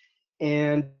relaunch,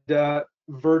 and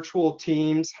virtual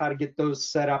teams, how to get those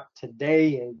set up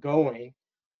today and going,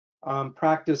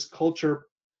 practice culture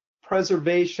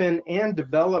preservation and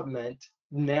development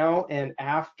now and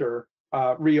after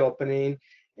reopening,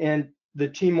 and the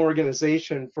team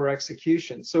organization for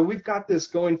execution. So we've got this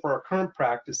going for our current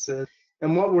practices,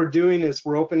 and what we're doing is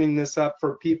we're opening this up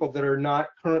for people that are not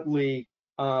currently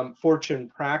Fortune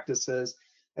practices,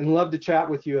 and love to chat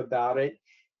with you about it.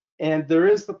 And there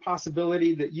is the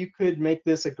possibility that you could make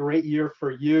this a great year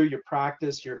for you, your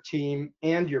practice, your team,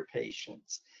 and your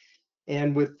patients.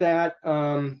 And with that,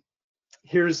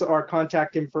 here's our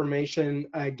contact information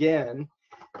again.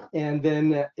 And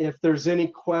then if there's any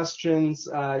questions,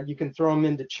 you can throw them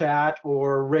into chat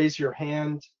or raise your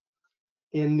hand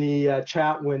in the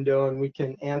chat window and we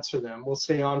can answer them. We'll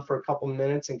stay on for a couple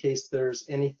minutes in case there's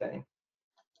anything.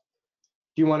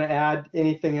 Do you want to add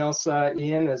anything else,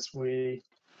 Ian, as we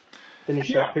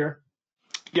finish up here?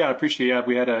 Yeah, I appreciate it. Yeah,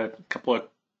 we had a couple of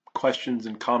questions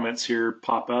and comments here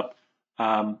pop up.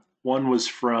 One was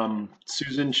from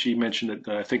Susan. She mentioned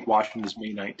that I think Washington is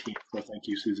May 19th. So thank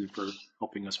you, Susan, for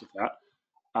helping us with that.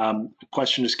 A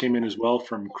question just came in as well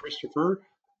from Christopher. It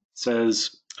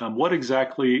says, what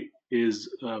exactly is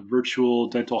virtual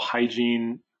dental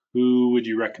hygiene? Who would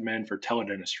you recommend for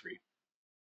teledentistry?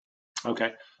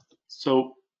 Okay,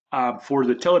 so for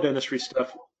the teledentistry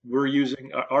stuff, we're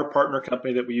using our partner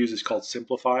company that we use is called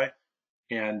Simplify,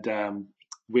 and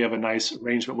we have a nice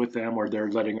arrangement with them where they're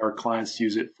letting our clients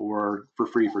use it for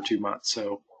free for 2 months.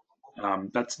 So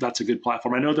that's a good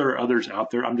platform. I know there are others out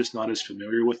there. I'm just not as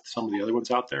familiar with some of the other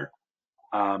ones out there.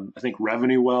 I think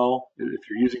RevenueWell, if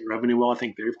you're using RevenueWell, I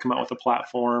think they've come out with a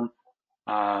platform.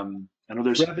 I know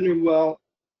there's RevenueWell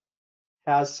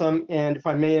has some, and if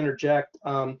I may interject,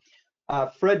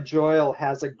 Fred Joyle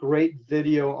has a great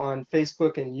video on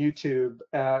Facebook and YouTube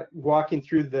walking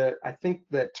through I think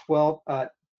the 12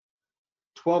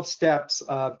 steps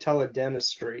of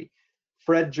teledentistry.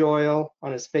 Fred Joyle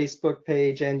on his Facebook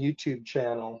page and YouTube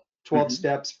channel, 12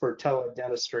 steps for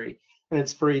teledentistry. And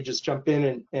it's free, just jump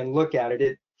in and look at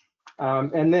it.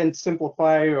 And then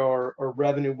Simplify or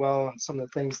RevenueWell and some of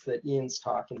the things that Ian's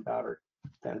talking about are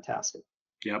fantastic.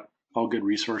 Yep. all good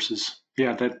resources.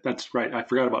 Yeah, that's right. I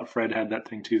forgot about Fred had that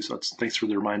thing too. So thanks for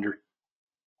the reminder.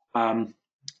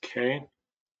 Okay.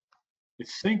 I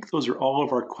think those are all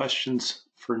of our questions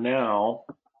for now.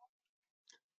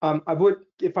 I would,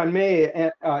 if I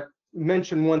may,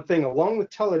 mention one thing. Along with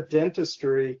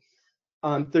teledentistry,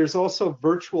 there's also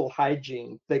virtual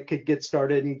hygiene that could get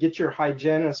started and get your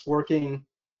hygienist working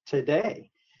today,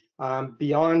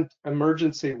 beyond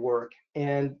emergency work.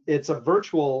 And it's a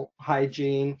virtual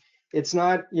hygiene. It's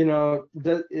not,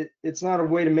 it's not a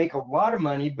way to make a lot of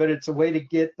money, but it's a way to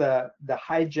get the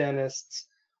hygienists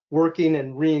working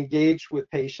and re-engage with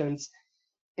patients.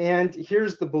 And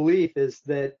here's the belief is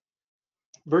that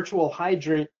virtual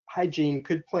hygiene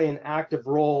could play an active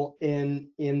role in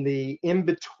the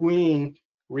in-between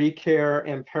recare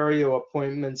and perio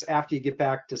appointments after you get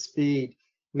back to speed,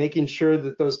 making sure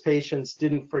that those patients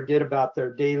didn't forget about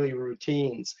their daily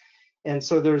routines. And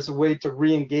so there's a way to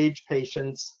re-engage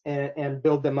patients and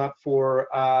build them up for,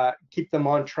 keep them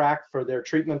on track for their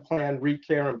treatment plan,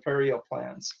 recare, and perio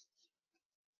plans.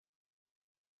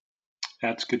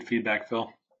 That's good feedback,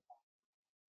 Phil.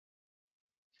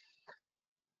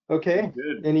 Okay.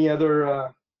 Good. Any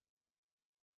other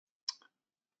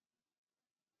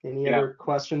other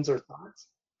questions or thoughts?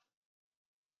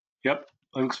 Yep.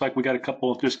 It looks like we got a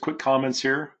couple of just quick comments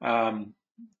here.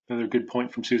 Another good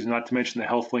point from Susan, not to mention the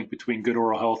health link between good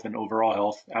oral health and overall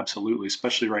health. Absolutely,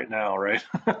 especially right now, right?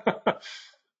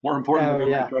 More important than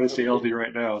ever to try to stay healthy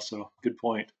right now. So good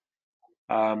point.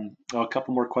 A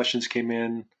couple more questions came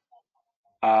in.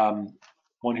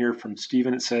 One here from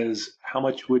Steven. It says, how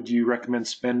much would you recommend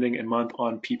spending a month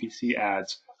on PPC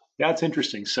ads? That's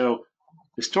interesting. So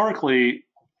historically,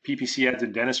 PPC ads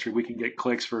in dentistry, we can get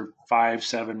clicks for $5,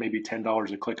 $7, maybe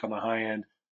 $10 a click on the high end.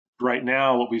 Right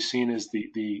now, what we've seen is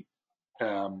the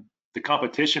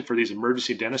competition for these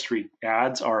emergency dentistry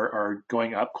ads are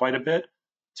going up quite a bit.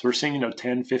 So we're seeing,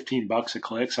 10, $15 a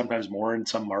click, sometimes more in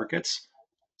some markets.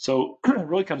 So it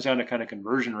really comes down to kind of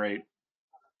conversion rate.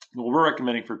 What we're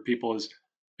recommending for people is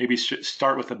maybe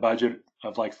start with a budget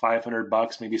of like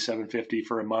 $500, maybe $750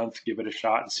 for a month, give it a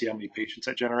shot and see how many patients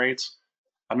that generates.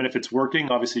 I mean, if it's working,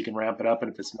 obviously you can ramp it up,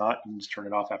 and if it's not, you can just turn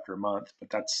it off after a month. But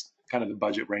that's kind of the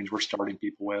budget range we're starting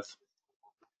people with.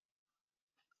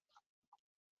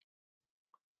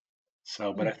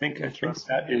 So, but I think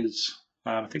that is,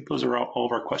 I think those are all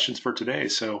of our questions for today.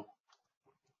 So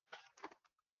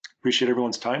appreciate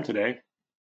everyone's time today.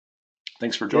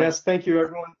 Thanks for joining. Yes, thank you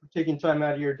everyone for taking time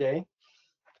out of your day.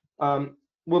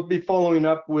 We'll be following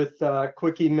up with a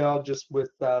quick email just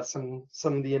with some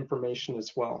of the information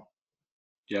as well.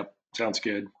 Yep, sounds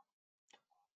good.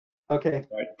 Okay.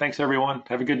 All right, thanks everyone.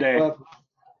 Have a good day.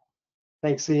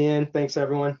 Thanks, Ian. Thanks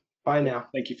everyone. Bye now.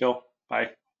 Thank you, Phil. Bye.